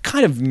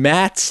 kind of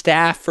Matt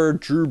Stafford,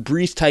 Drew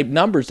Brees type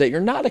numbers that you're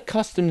not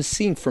accustomed to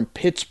seeing from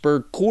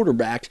Pittsburgh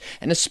quarterbacks,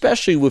 and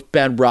especially with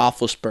Ben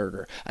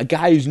Roethlisberger, a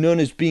guy who's known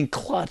as being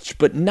clutch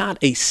but not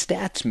a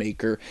stats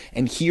maker.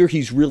 And here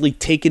he's really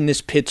taken this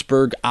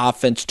Pittsburgh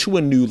offense to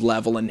a new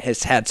level and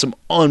has had some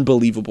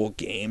unbelievable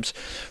games.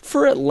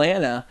 For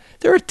Atlanta,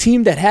 they're a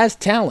team that has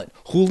talent.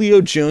 Julio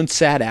Jones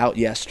sat out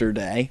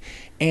yesterday,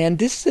 and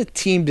this is a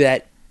team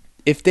that,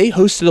 if they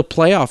hosted a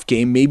playoff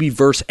game, maybe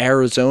versus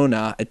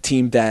Arizona, a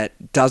team that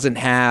doesn't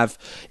have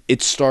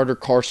its starter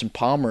Carson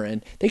Palmer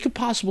in, they could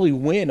possibly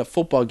win a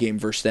football game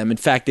versus them. In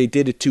fact, they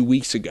did it 2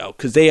 weeks ago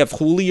because they have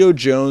Julio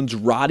Jones,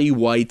 Roddy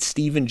White,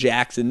 Steven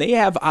Jackson. They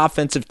have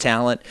offensive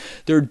talent.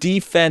 Their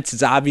defense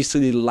is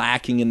obviously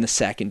lacking in the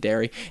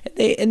secondary,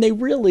 and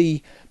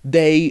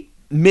they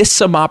missed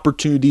some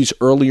opportunities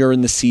earlier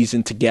in the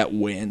season to get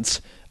wins.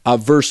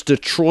 Versus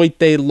Detroit,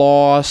 they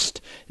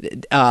lost.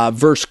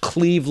 Versus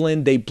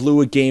Cleveland, they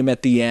blew a game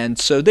at the end.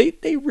 So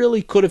they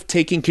really could have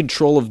taken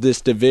control of this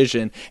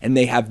division, and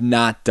they have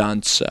not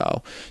done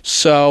so.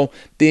 So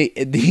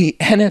the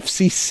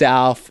NFC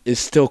South is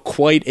still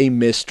quite a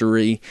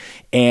mystery.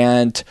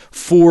 And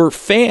for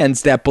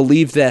fans that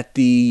believe that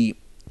the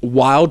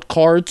wild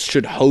cards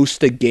should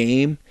host a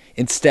game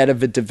instead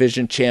of a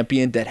division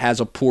champion that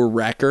has a poor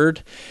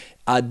record,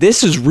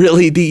 this is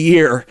really the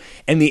year,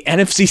 and the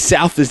NFC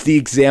South is the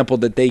example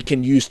that they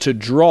can use to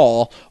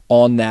draw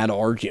on that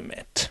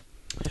argument.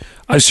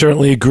 I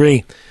certainly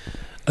agree.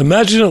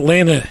 Imagine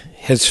Atlanta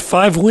has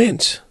 5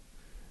 wins,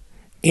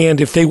 and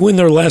if they win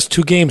their last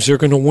 2 games, they're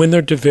going to win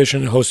their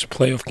division and host a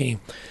playoff game.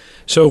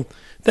 So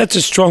that's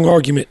a strong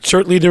argument.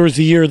 Certainly there was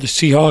the year the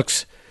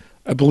Seahawks,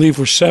 I believe,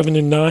 were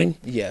 7-9.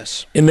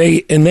 Yes. And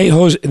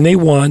they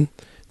won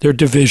their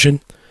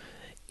division,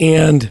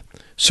 and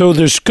so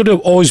there's going to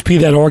always be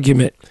that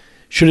argument.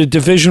 Should a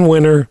division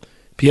winner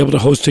be able to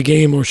host a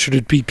game, or should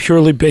it be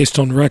purely based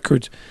on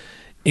records?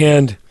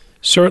 And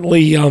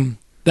certainly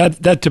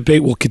that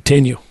debate will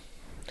continue.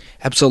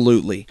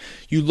 Absolutely.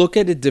 You look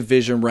at a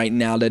division right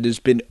now that has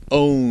been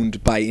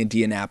owned by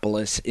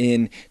Indianapolis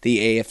in the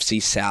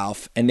AFC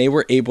South, and they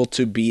were able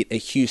to beat a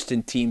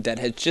Houston team that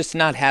has just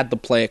not had to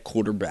play a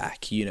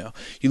quarterback. You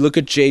look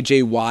at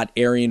J.J. Watt,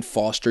 Arian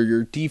Foster,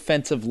 your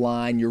defensive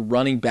line, your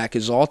running back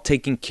is all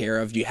taken care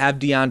of. You have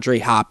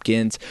DeAndre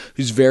Hopkins,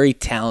 who's very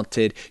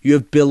talented. You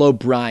have Bill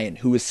O'Brien,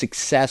 who is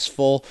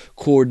successful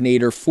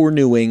coordinator for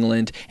New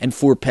England and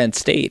for Penn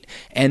State,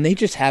 and they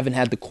just haven't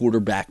had the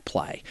quarterback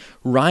play.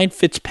 Ryan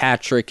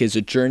Fitzpatrick is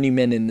a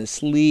journeyman in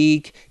this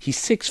league. He's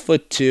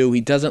 6'2".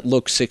 He doesn't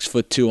look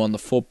 6'2" on the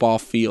football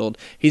field.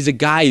 He's a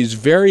guy who's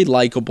very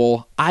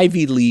likable,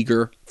 Ivy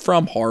Leaguer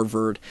from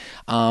Harvard,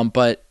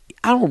 but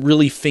I don't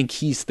really think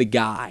he's the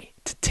guy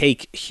to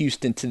take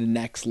Houston to the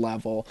next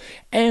level.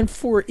 And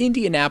for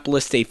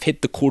Indianapolis, they've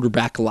hit the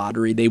quarterback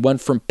lottery. They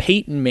went from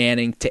Peyton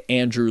Manning to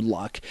Andrew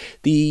Luck.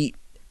 The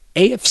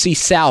AFC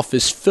South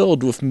is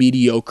filled with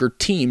mediocre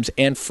teams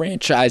and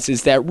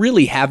franchises that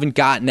really haven't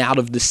gotten out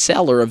of the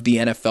cellar of the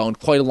NFL in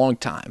quite a long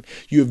time.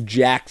 You have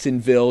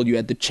Jacksonville. You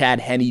had the Chad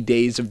Henne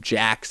days of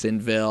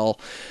Jacksonville.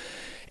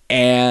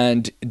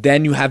 And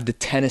then you have the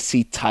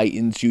Tennessee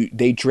Titans.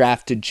 They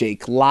drafted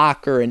Jake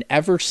Locker, and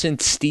ever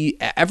since Steve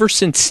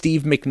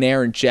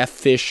McNair and Jeff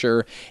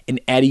Fisher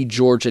and Eddie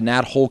George and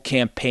that whole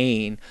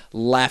campaign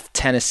left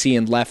Tennessee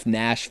and left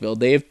Nashville,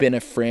 they have been a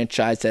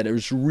franchise that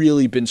has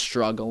really been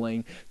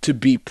struggling to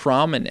be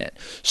prominent.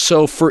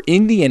 So for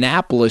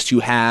Indianapolis, you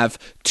have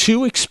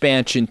two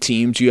expansion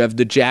teams. You have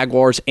the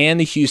Jaguars and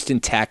the Houston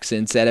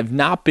Texans that have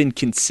not been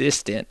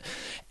consistent.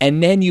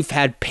 And then you've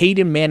had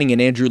Peyton Manning and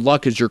Andrew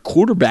Luck as your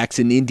quarterbacks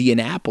in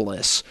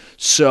Indianapolis.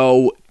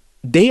 So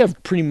they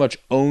have pretty much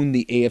owned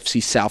the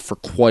AFC South for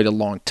quite a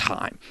long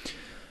time.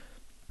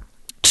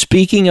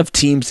 Speaking of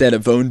teams that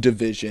have owned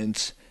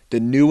divisions, the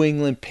New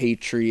England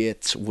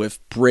Patriots with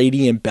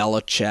Brady and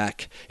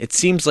Belichick, it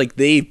seems like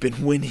they've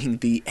been winning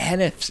the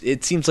AFC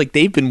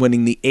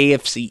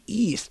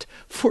East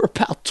for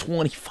about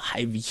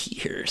 25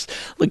 years.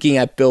 Looking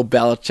at Bill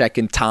Belichick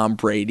and Tom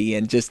Brady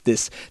and just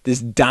this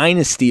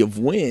dynasty of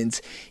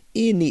wins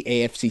in the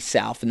AFC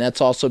South. And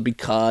that's also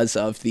because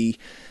of the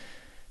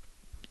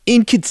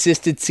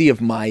inconsistency of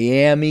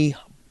Miami,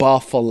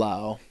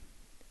 Buffalo,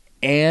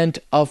 and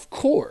of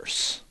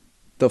course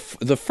the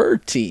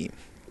third team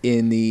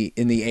in the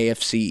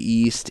AFC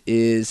East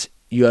is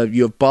you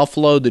have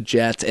Buffalo, the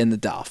Jets, and the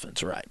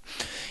Dolphins, right?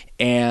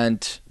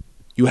 And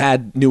you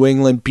had New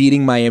England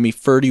beating Miami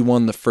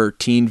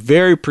 31-13.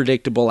 Very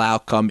predictable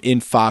outcome in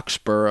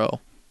Foxborough.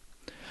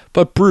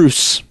 But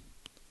Bruce,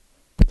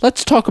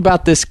 let's talk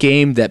about this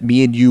game that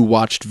me and you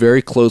watched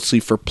very closely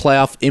for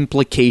playoff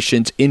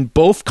implications in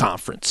both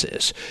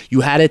conferences.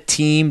 You had a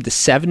team, the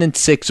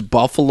 7-6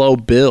 Buffalo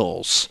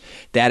Bills,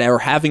 that are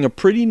having a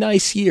pretty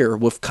nice year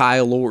with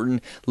Kyle Orton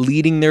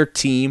leading their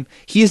team.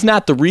 He is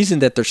not the reason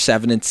that they're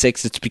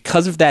 7-6. It's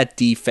because of that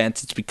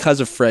defense. It's because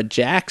of Fred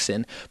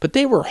Jackson. But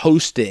they were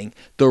hosting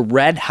the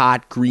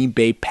red-hot Green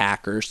Bay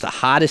Packers, the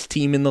hottest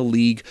team in the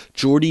league,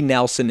 Jordy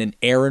Nelson and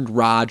Aaron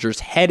Rodgers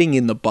heading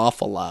into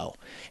Buffalo.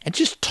 And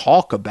just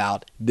talk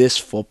about this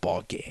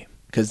football game,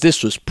 because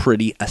this was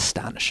pretty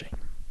astonishing.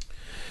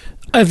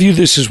 I view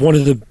this as one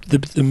of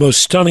the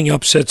most stunning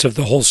upsets of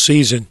the whole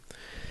season,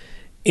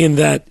 in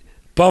that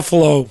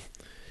Buffalo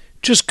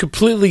just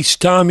completely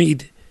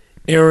stymied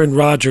Aaron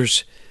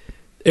Rodgers.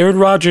 Aaron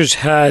Rodgers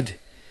had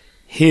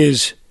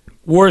his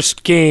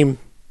worst game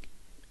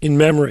in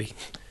memory.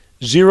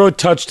 0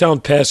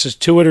 touchdown passes,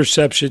 2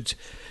 interceptions,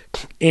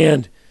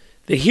 and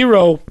the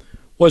hero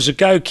was a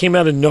guy who came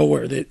out of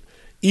nowhere that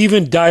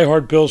even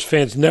diehard Bills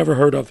fans never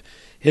heard of.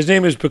 His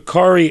name is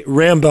Bakari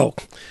Rambo.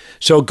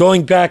 So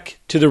going back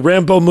to the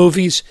Rambo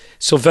movies,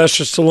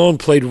 Sylvester Stallone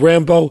played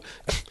Rambo,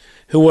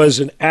 who was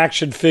an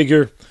action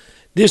figure.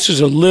 This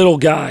is a little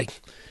guy,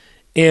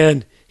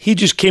 and he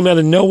just came out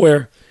of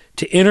nowhere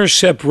to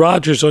intercept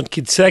Rodgers on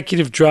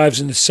consecutive drives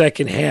in the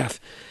second half.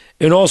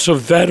 And also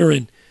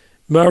veteran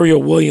Mario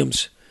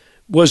Williams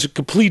was a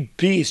complete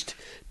beast,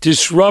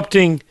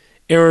 disrupting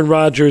Aaron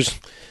Rodgers,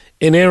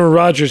 and Aaron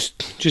Rodgers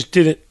just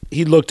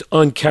he looked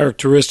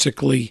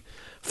uncharacteristically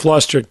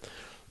flustered.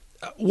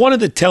 One of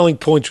the telling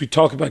points, we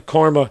talk about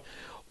karma,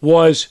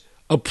 was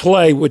a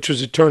play which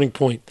was a turning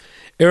point.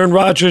 Aaron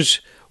Rodgers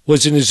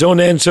was in his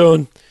own end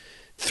zone,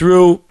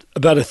 threw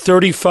about a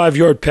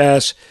 35-yard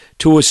pass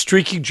to a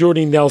streaky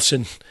Jordy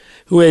Nelson,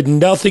 who had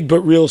nothing but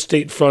real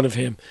estate in front of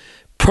him,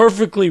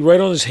 perfectly right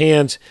on his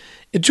hands.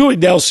 And Jordy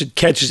Nelson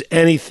catches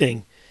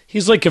anything.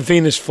 He's like a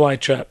Venus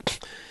flytrap.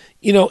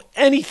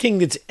 Anything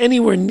that's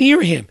anywhere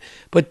near him.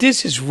 But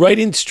this is right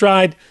in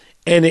stride,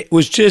 and it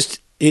was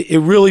just, it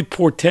really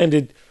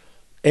portended,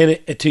 and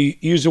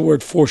to use the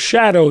word,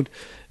 foreshadowed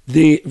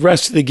the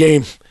rest of the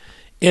game.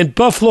 And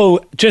Buffalo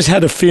just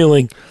had a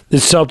feeling that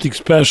something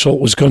special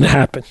was going to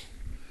happen.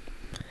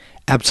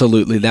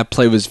 Absolutely. That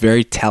play was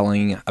very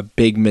telling, a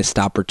big missed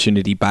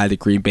opportunity by the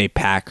Green Bay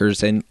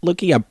Packers. And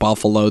looking at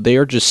Buffalo, they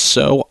are just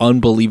so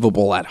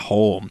unbelievable at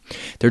home.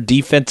 Their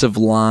defensive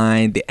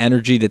line, the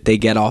energy that they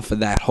get off of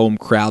that home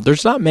crowd,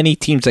 there's not many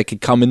teams that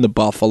could come into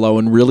Buffalo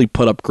and really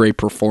put up great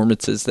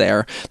performances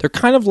there. They're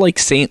kind of like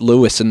St.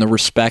 Louis in the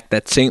respect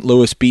that St.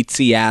 Louis beat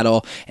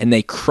Seattle and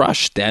they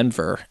crushed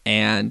Denver.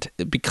 And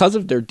because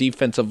of their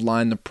defensive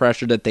line, the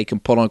pressure that they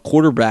can put on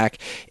quarterback,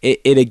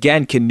 it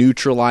again can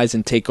neutralize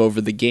and take over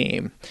the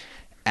game,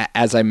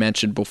 as I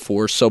mentioned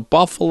before. So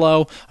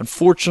Buffalo,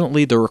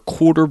 unfortunately, they're a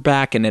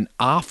quarterback and an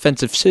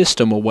offensive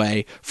system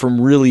away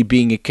from really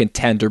being a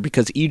contender,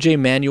 because E.J.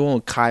 Manuel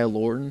and Kyle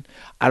Orton,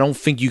 I don't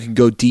think you can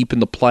go deep in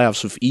the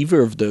playoffs with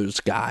either of those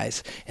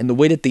guys. And the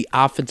way that the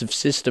offensive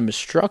system is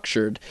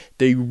structured,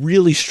 they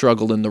really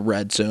struggle in the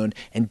red zone.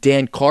 And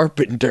Dan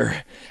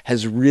Carpenter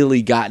has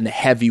really gotten a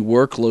heavy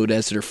workload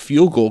as their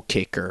field goal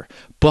kicker.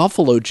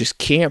 Buffalo just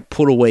can't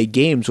put away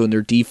games when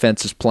their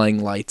defense is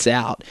playing lights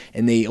out.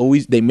 And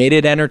they made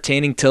it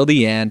entertaining till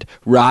the end.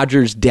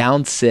 Rodgers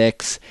down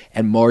 6,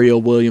 and Mario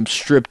Williams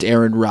stripped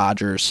Aaron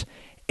Rodgers.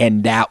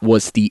 And that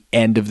was the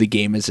end of the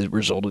game as it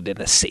resulted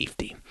in a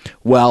safety.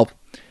 Well,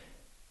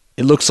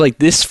 it looks like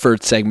this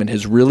third segment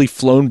has really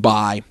flown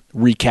by,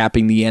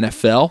 recapping the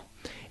NFL.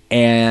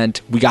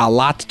 And we got a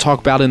lot to talk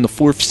about in the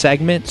fourth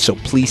segment, so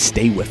please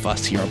stay with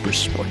us here on Bruce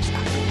Sports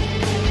Talk.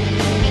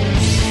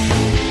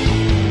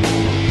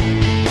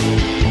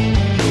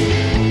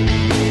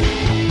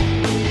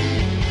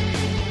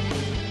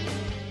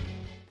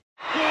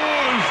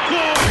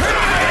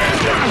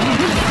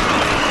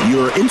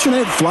 Your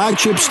internet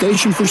flagship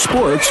station for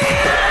sports.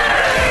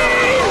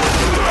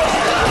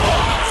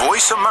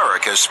 Voice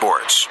America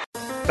Sports.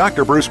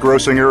 Dr. Bruce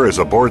Grossinger is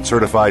a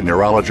board-certified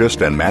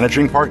neurologist and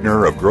managing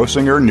partner of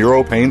Grossinger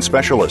Neuropain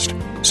Specialist,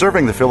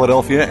 serving the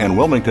Philadelphia and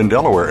Wilmington,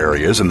 Delaware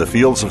areas in the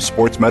fields of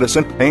sports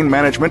medicine, pain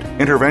management,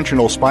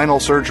 interventional spinal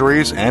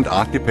surgeries, and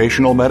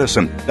occupational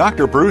medicine.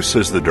 Dr. Bruce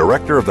is the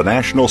director of the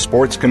National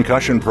Sports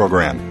Concussion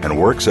Program and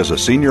works as a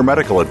senior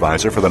medical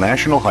advisor for the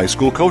National High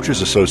School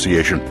Coaches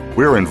Association.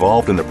 We're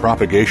involved in the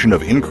propagation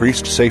of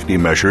increased safety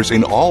measures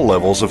in all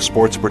levels of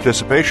sports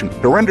participation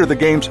to render the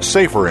games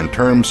safer in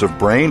terms of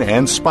brain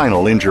and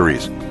spinal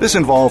injuries. This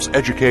involves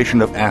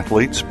education of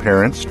athletes,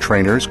 parents,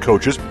 trainers,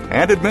 coaches,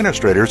 and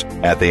administrators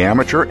at the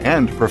amateur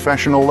and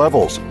professional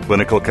levels.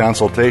 Clinical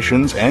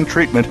consultations and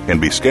treatment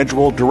can be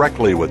scheduled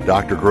directly with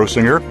Dr.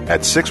 Grossinger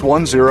at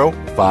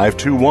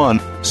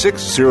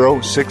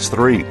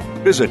 610-521-6063.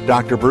 Visit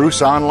Dr.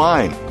 Bruce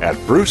online at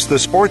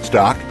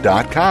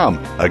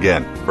brucethesportsdoc.com.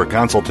 Again, for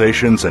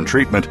consultations and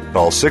treatment,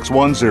 call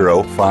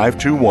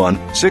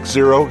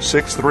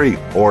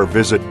 610-521-6063 or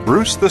visit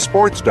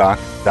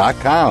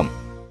brucethesportsdoc.com.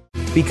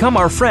 Become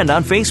our friend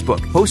on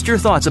Facebook. Post your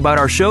thoughts about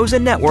our shows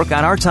and network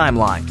on our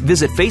timeline.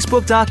 Visit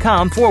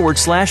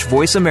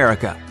facebook.com/Voice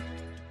America.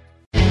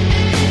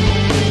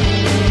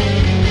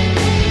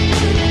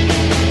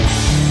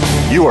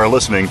 You are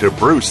listening to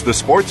Bruce the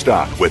Sports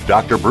Doc with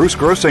Dr. Bruce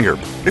Grossinger.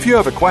 If you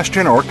have a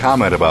question or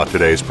comment about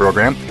today's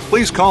program,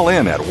 please call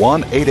in at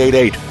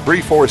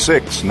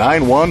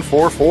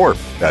 1-888-346-9144.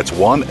 That's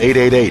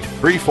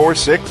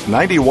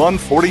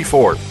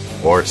 1-888-346-9144.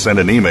 Or send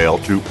an email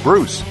to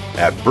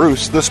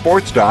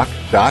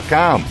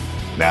bruce@brucethesportsdoc.com.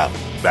 Now,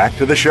 back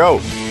to the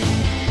show.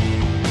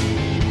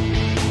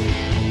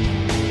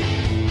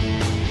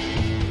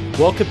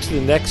 Welcome to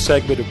the next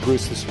segment of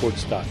Bruce the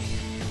Sports Doc.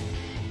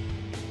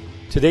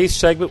 Today's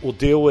segment will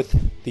deal with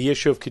the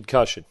issue of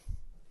concussion.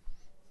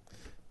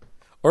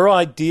 Our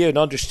idea and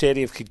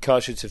understanding of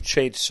concussions have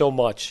changed so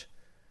much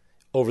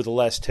over the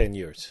last 10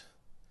 years.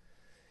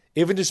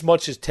 Even as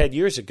much as 10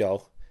 years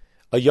ago,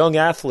 a young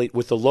athlete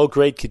with a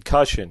low-grade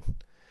concussion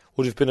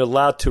would have been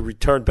allowed to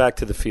return back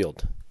to the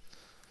field.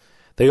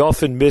 They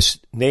often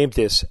misnamed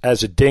this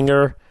as a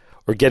dinger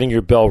or getting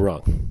your bell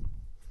rung.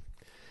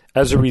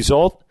 As a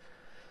result,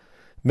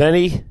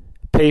 many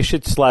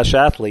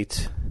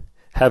patients/athletes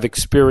have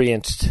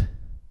experienced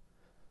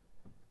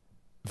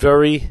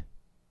very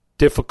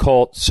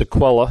difficult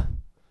sequela,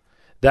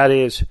 that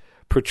is,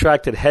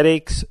 protracted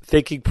headaches,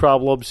 thinking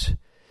problems,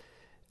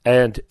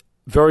 and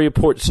very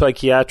important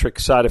psychiatric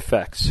side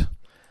effects.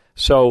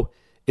 So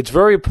it's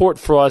very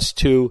important for us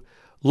to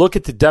look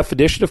at the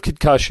definition of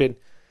concussion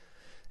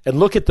and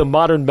look at the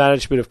modern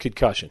management of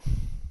concussion.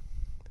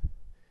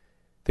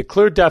 The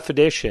clear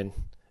definition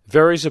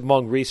varies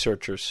among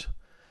researchers,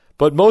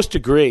 but most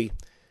agree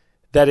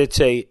that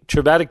it's a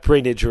traumatic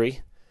brain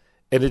injury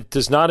and it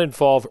does not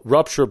involve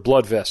rupture of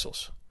blood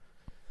vessels.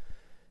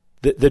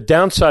 The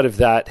downside of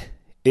that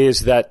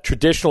is that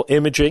traditional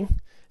imaging,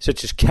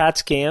 such as CAT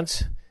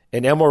scans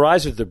and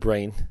MRIs of the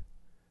brain,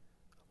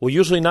 will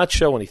usually not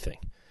show anything.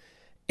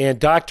 And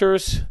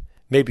doctors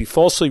may be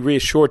falsely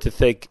reassured to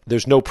think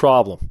there's no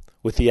problem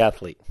with the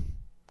athlete.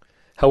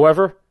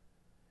 However,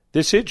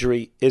 this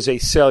injury is a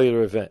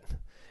cellular event.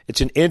 It's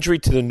an injury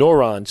to the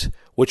neurons,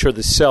 which are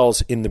the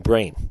cells in the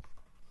brain.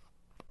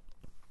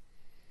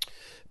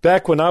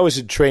 Back when I was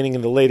in training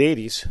in the late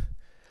 80s,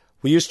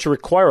 we used to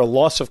require a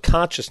loss of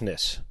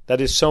consciousness,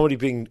 that is, somebody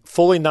being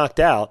fully knocked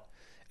out,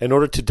 in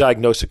order to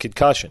diagnose a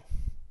concussion.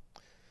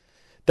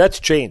 That's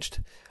changed.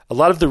 A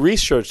lot of the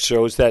research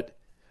shows that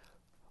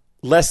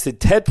less than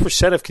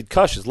 10% of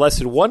concussions, less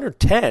than 1 or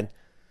 10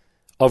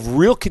 of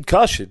real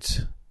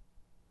concussions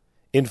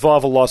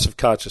involve a loss of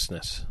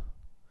consciousness.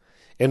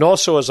 And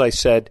also, as I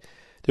said,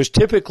 there's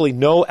typically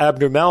no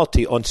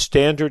abnormality on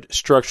standard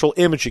structural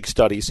imaging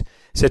studies,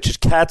 such as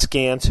CAT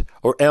scans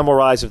or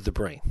MRIs of the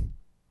brain.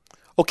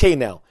 Okay,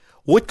 now,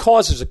 what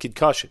causes a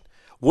concussion?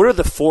 What are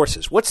the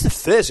forces? What's the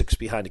physics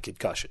behind a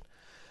concussion?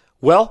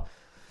 Well,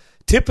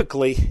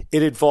 typically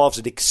it involves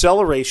an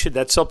acceleration,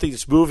 that's something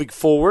that's moving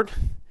forward,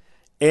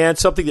 and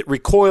something that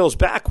recoils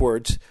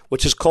backwards,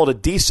 which is called a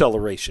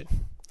deceleration.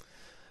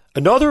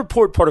 Another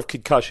important part of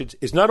concussions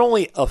is not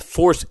only a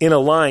force in a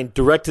line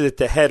directed at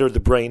the head or the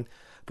brain,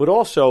 but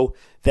also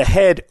the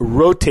head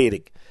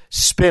rotating,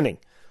 spinning.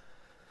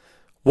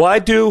 Why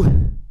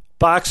do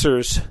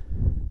boxers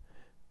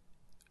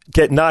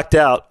get knocked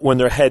out when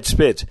their head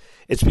spins?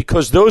 It's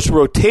because those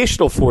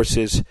rotational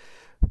forces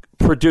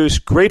produce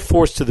great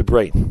force to the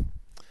brain.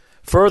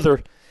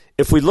 Further,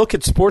 if we look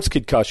at sports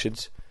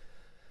concussions,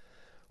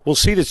 we'll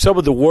see that some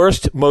of the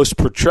worst, most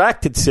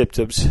protracted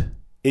symptoms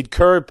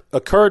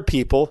occurred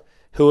people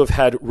who have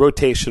had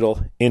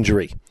rotational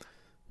injury.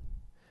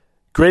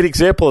 Great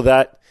example of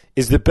that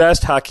is the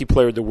best hockey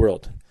player in the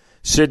world,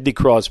 Sidney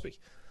Crosby.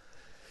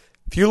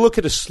 If you look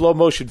at a slow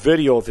motion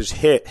video of his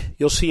hit,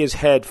 you'll see his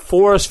head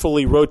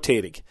forcefully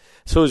rotating.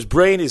 So his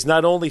brain is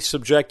not only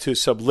subject to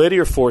some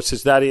linear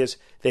forces, that is,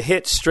 the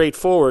hit straight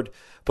forward,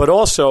 but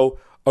also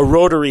a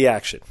rotary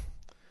action.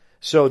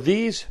 So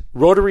these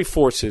rotary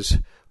forces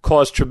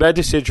cause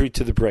tremendous injury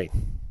to the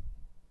brain.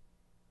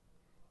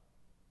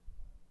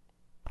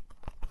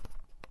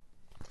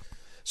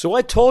 So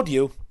I told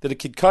you that a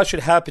concussion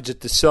happens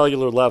at the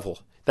cellular level,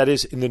 that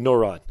is, in the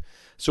neuron.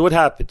 So what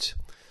happens?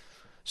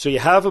 So you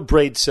have a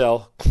brain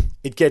cell,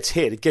 it gets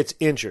hit, it gets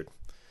injured.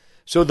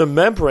 So the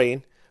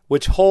membrane,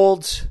 which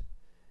holds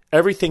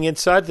everything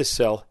inside the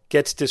cell,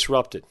 gets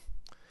disrupted.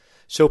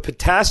 So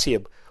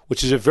potassium,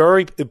 which is a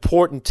very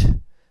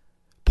important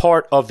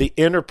part of the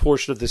inner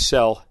portion of the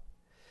cell,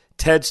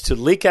 tends to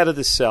leak out of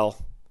the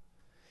cell,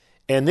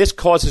 and this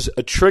causes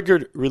a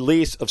triggered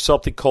release of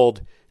something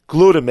called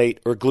glutamate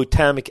or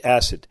glutamic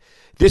acid.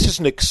 This is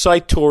an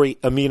excitatory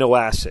amino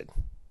acid.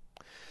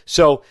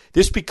 So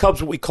this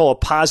becomes what we call a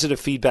positive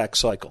feedback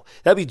cycle.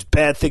 That means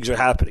bad things are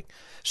happening.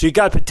 So you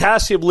got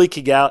potassium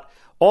leaking out.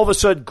 All of a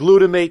sudden,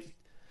 glutamate,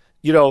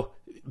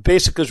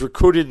 basically is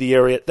recruited in the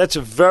area. That's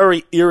a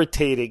very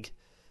irritating,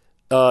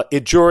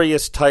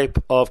 injurious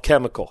type of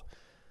chemical.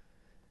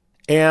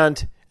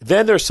 And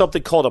then there's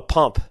something called a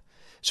pump.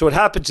 So what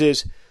happens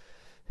is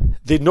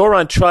the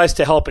neuron tries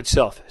to help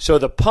itself. So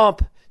the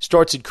pump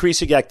starts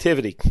increasing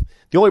activity.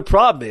 The only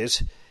problem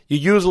is you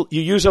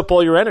use up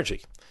all your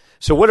energy.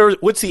 So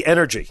what's the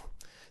energy?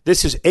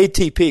 This is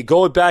ATP.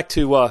 Going back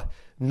to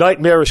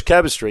nightmarish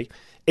chemistry,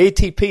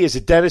 ATP is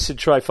adenosine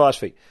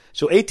triphosphate.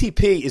 So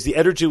ATP is the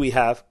energy we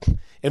have,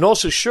 and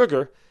also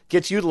sugar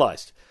gets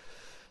utilized.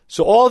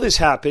 So all this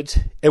happens,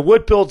 and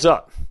what builds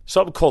up?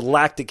 Something called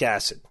lactic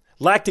acid.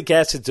 Lactic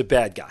acid's a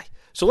bad guy.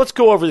 So let's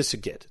go over this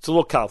again. It's a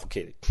little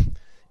complicated.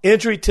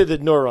 Injury to the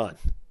neuron.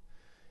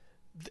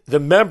 The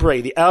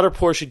membrane, the outer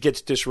portion,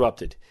 gets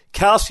disrupted.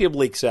 Calcium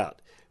leaks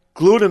out.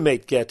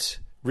 Glutamate gets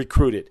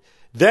recruited.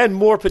 Then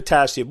more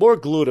potassium, more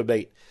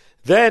glutamate.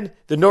 Then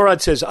the neuron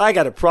says, I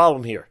got a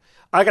problem here.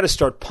 I got to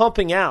start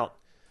pumping out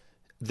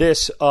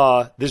this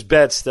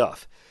bad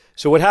stuff.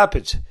 So what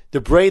happens?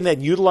 The brain then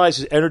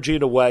utilizes energy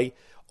in a way,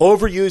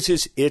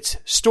 overuses its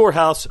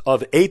storehouse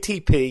of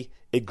ATP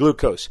and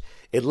glucose.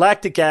 And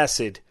lactic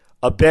acid,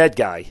 a bad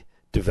guy,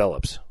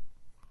 develops.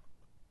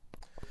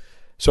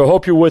 So I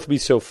hope you're with me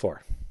so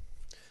far.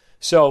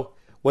 So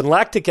when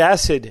lactic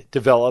acid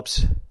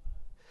develops,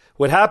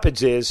 what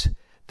happens is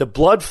the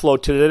blood flow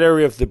to that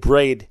area of the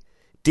brain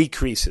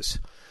decreases.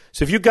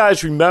 So if you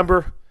guys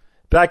remember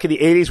back in the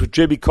 80s with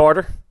Jimmy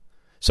Carter,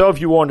 some of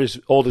you aren't as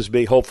old as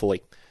me,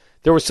 hopefully,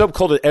 there was something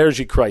called an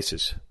energy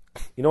crisis.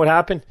 You know what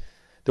happened?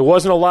 There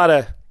wasn't a lot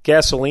of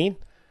gasoline,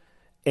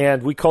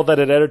 and we called that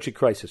an energy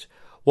crisis.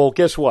 Well,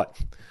 guess what?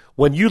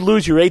 When you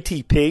lose your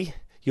ATP,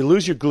 you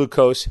lose your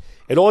glucose,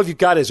 and all you've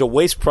got is a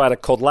waste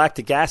product called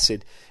lactic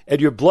acid,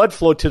 and your blood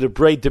flow to the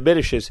brain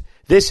diminishes.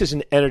 This is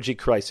an energy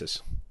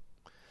crisis.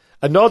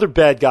 Another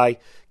bad guy,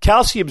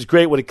 calcium is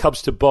great when it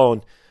comes to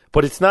bone,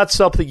 but it's not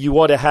something you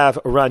want to have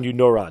around your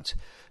neurons.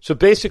 So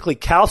basically,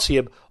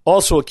 calcium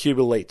also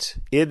accumulates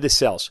in the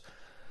cells.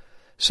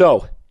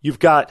 So you've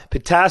got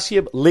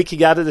potassium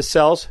leaking out of the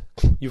cells.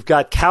 You've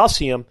got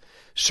calcium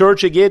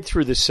surging in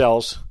through the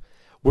cells.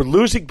 We're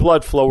losing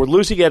blood flow. We're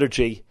losing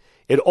energy.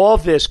 And all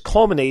of this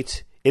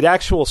culminates in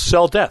actual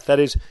cell death. That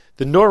is,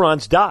 the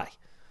neurons die.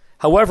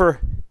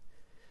 However,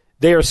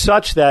 they are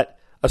such that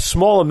a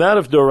small amount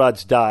of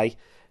neurons die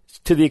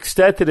to the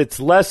extent that it's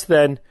less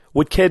than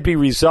what can be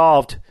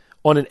resolved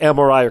on an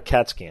MRI or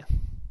CAT scan.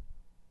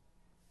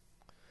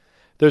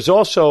 There's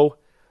also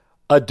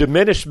a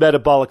diminished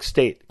metabolic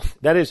state.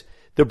 That is,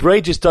 the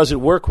brain just doesn't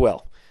work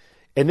well.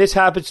 And this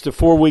happens to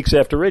 4 weeks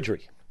after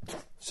injury.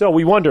 So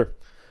we wonder,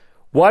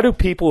 why do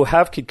people who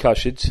have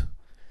concussions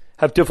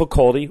have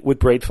difficulty with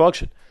brain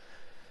function?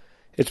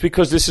 It's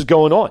because this is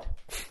going on.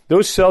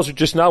 Those cells are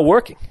just not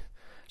working.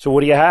 So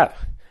what do you have?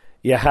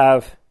 You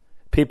have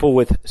people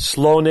with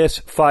slowness,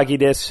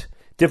 fogginess,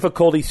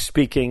 difficulty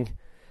speaking,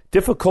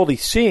 difficulty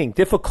seeing,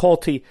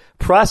 difficulty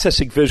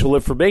processing visual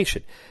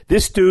information.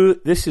 This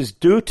is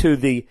due to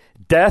the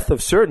death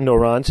of certain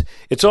neurons.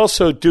 It's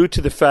also due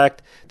to the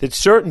fact that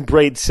certain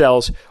brain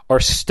cells are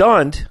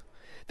stunned.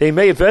 They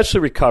may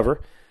eventually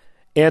recover.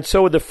 And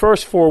so in the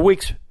first 4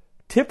 weeks,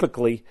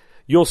 typically,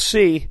 you'll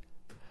see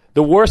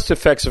the worst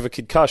effects of a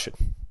concussion.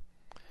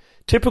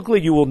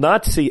 Typically, you will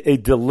not see a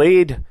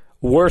delayed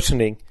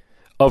worsening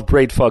of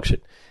brain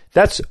function.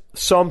 That's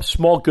some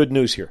small good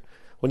news here.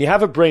 When you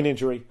have a brain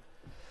injury,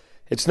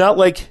 it's not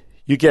like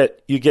you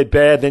get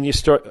bad, then you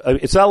start.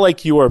 It's not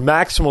like you are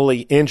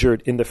maximally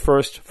injured in the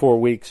first 4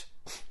 weeks.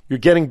 You're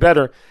getting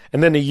better,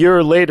 and then a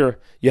year later,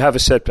 you have a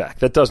setback.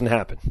 That doesn't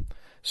happen.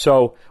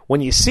 So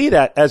when you see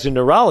that as a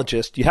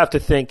neurologist, you have to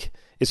think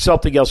it's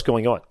something else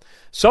going on.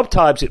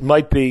 Sometimes it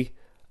might be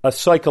a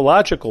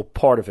psychological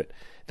part of it.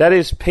 That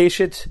is,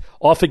 patients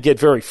often get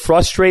very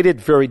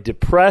frustrated, very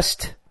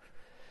depressed.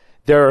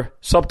 They're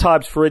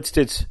sometimes, for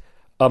instance,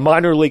 a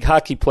minor league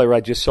hockey player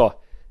I just saw.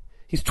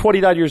 He's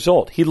 29 years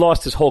old. He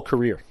lost his whole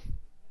career.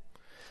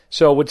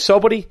 So when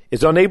somebody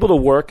is unable to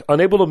work,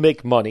 unable to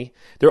make money,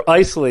 they're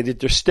isolated,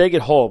 they're staying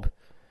at home,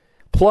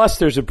 plus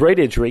there's a brain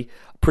injury,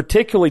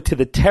 particularly to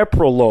the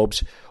temporal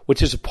lobes,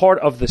 which is a part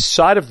of the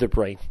side of the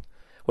brain,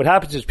 what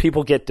happens is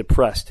people get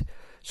depressed.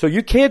 So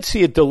you can't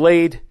see a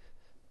delayed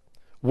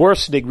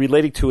worsening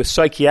relating to a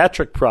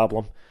psychiatric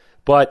problem,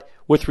 but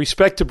with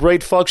respect to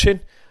brain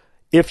function,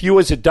 if you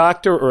as a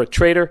doctor or a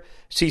trainer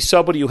see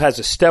somebody who has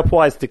a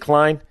stepwise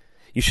decline,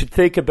 you should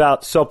think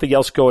about something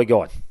else going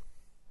on.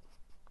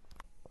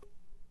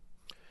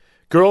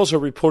 Girls are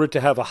reported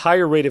to have a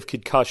higher rate of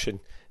concussion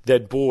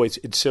than boys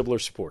in similar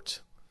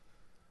sports.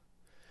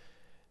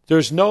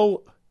 There's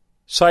no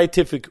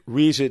scientific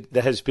reason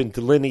that has been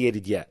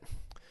delineated yet,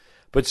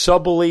 but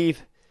some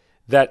believe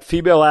that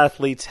female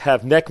athletes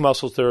have neck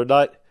muscles that are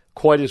not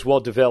quite as well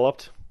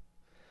developed,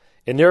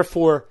 and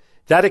therefore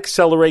that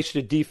acceleration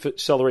and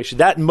deceleration,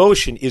 that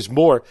motion is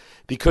more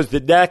because the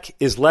neck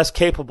is less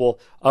capable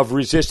of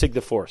resisting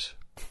the force.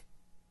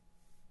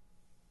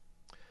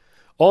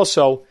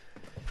 Also,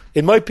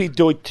 it might be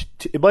due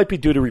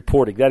to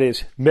reporting. That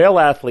is, male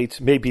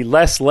athletes may be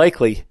less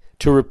likely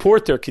to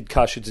report their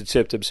concussions and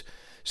symptoms.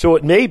 So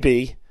it may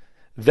be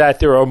that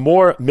there are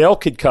more male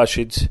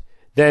concussions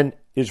than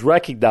is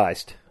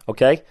recognized.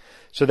 Okay,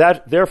 so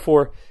that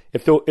therefore,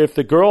 if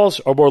the girls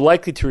are more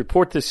likely to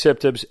report the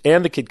symptoms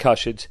and the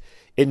concussions,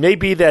 it may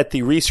be that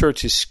the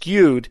research is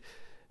skewed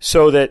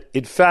so that,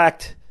 in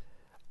fact,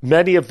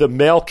 many of the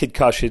male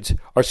concussions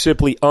are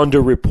simply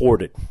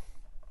underreported.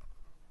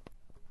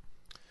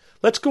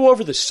 Let's go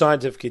over the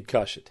signs of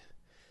concussion.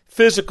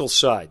 Physical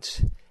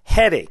signs: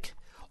 headache,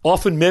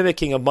 often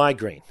mimicking a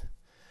migraine,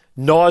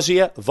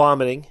 nausea,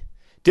 vomiting,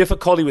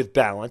 difficulty with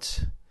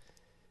balance,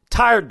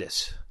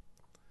 tiredness.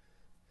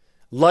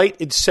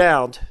 Light and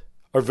sound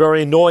are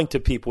very annoying to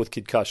people with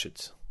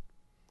concussions.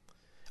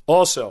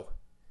 Also,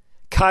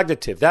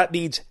 cognitive, that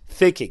means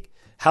thinking,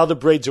 how the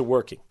brains are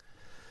working.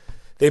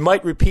 They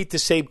might repeat the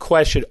same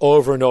question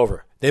over and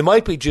over. They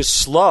might be just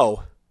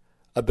slow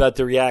about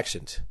their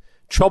reactions.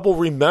 Trouble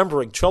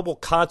remembering, trouble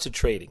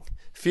concentrating,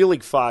 feeling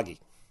foggy.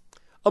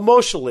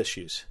 Emotional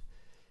issues,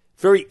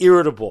 very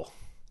irritable,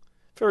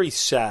 very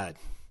sad,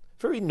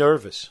 very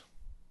nervous.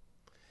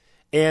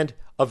 And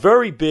a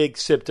very big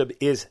symptom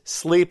is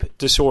sleep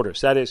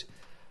disorders. That is,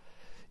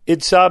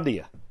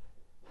 insomnia.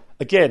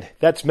 Again,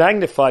 that's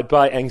magnified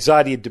by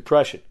anxiety and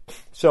depression.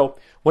 So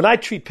when I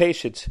treat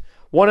patients,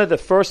 one of the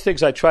first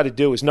things I try to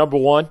do is, number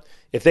one,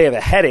 if they have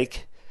a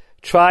headache,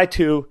 try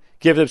to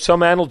give them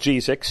some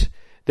analgesics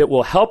that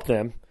will help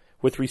them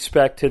with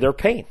respect to their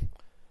pain.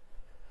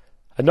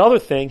 Another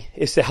thing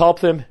is to help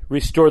them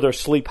restore their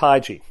sleep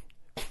hygiene.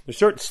 There's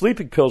certain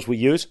sleeping pills we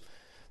use,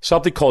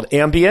 something called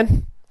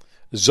Ambien.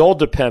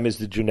 Zolpidem is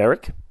the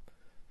generic.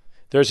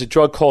 There's a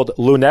drug called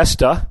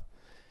Lunesta.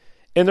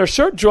 And there are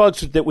certain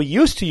drugs that we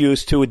used to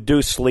use to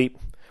induce sleep,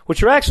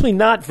 which are actually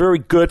not very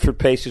good for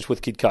patients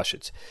with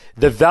concussions.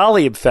 The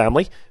Valium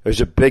family, there's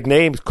a big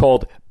name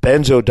called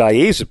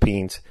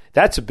benzodiazepines.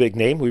 That's a big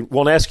name. We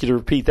won't ask you to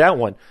repeat that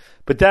one.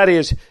 But that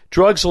is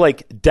drugs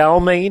like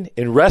Dalmane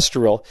and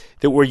Restoril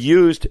that were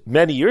used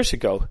many years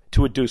ago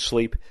to induce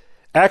sleep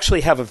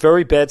actually have a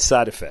very bad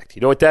side effect.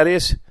 You know what that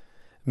is?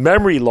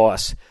 Memory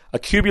loss,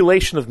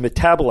 accumulation of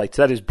metabolites,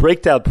 that is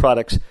breakdown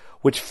products,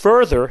 which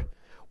further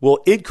will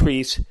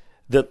increase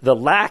the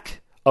lack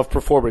of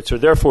performance, or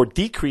therefore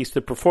decrease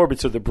the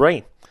performance of the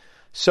brain.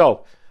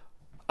 So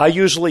I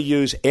usually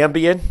use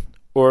Ambien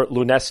or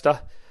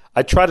Lunesta.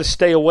 I try to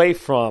stay away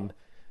from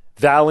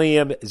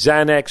Valium,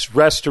 Xanax,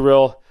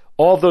 Restoril,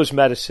 all those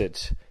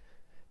medicines,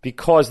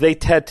 because they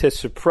tend to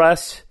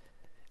suppress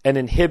and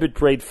inhibit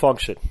brain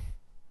function.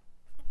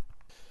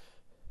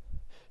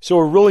 So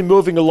we're really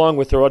moving along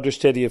with our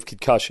understanding of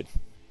concussion.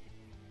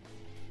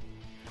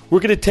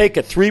 We're going to take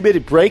a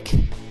 3-minute break,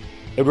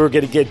 and we're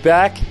going to get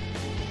back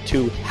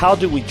to how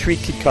do we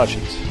treat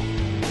concussions.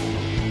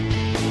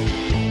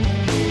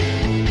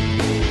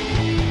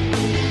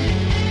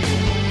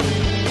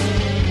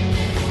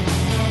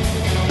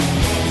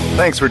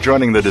 Thanks for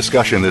joining the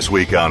discussion this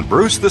week on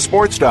Bruce the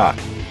Sports Doc.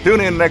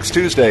 Tune in next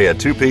Tuesday at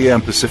 2 p.m.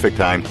 Pacific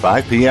Time,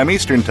 5 p.m.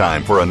 Eastern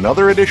Time for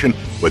another edition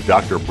with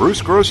Dr.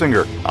 Bruce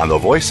Grossinger on the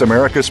Voice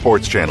America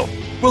Sports Channel.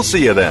 We'll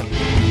see you then.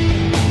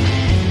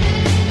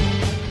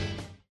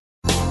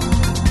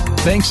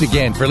 Thanks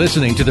again for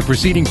listening to the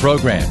preceding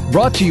program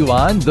brought to you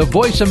on the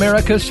Voice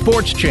America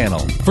Sports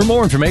Channel. For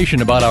more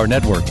information about our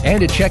network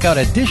and to check out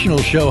additional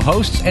show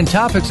hosts and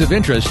topics of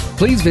interest,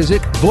 please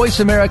visit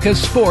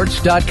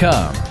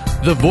voiceamericasports.com.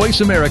 The Voice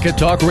America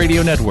Talk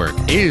Radio Network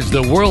is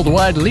the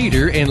worldwide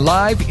leader in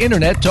live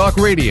Internet talk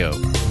radio.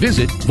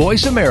 Visit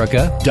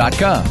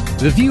voiceamerica.com.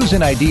 The views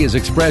and ideas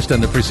expressed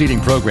on the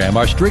preceding program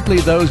are strictly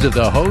those of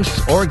the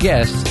hosts or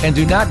guests and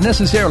do not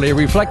necessarily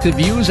reflect the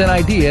views and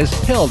ideas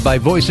held by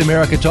Voice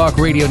America Talk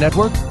Radio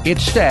Network,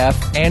 its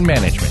staff, and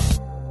management.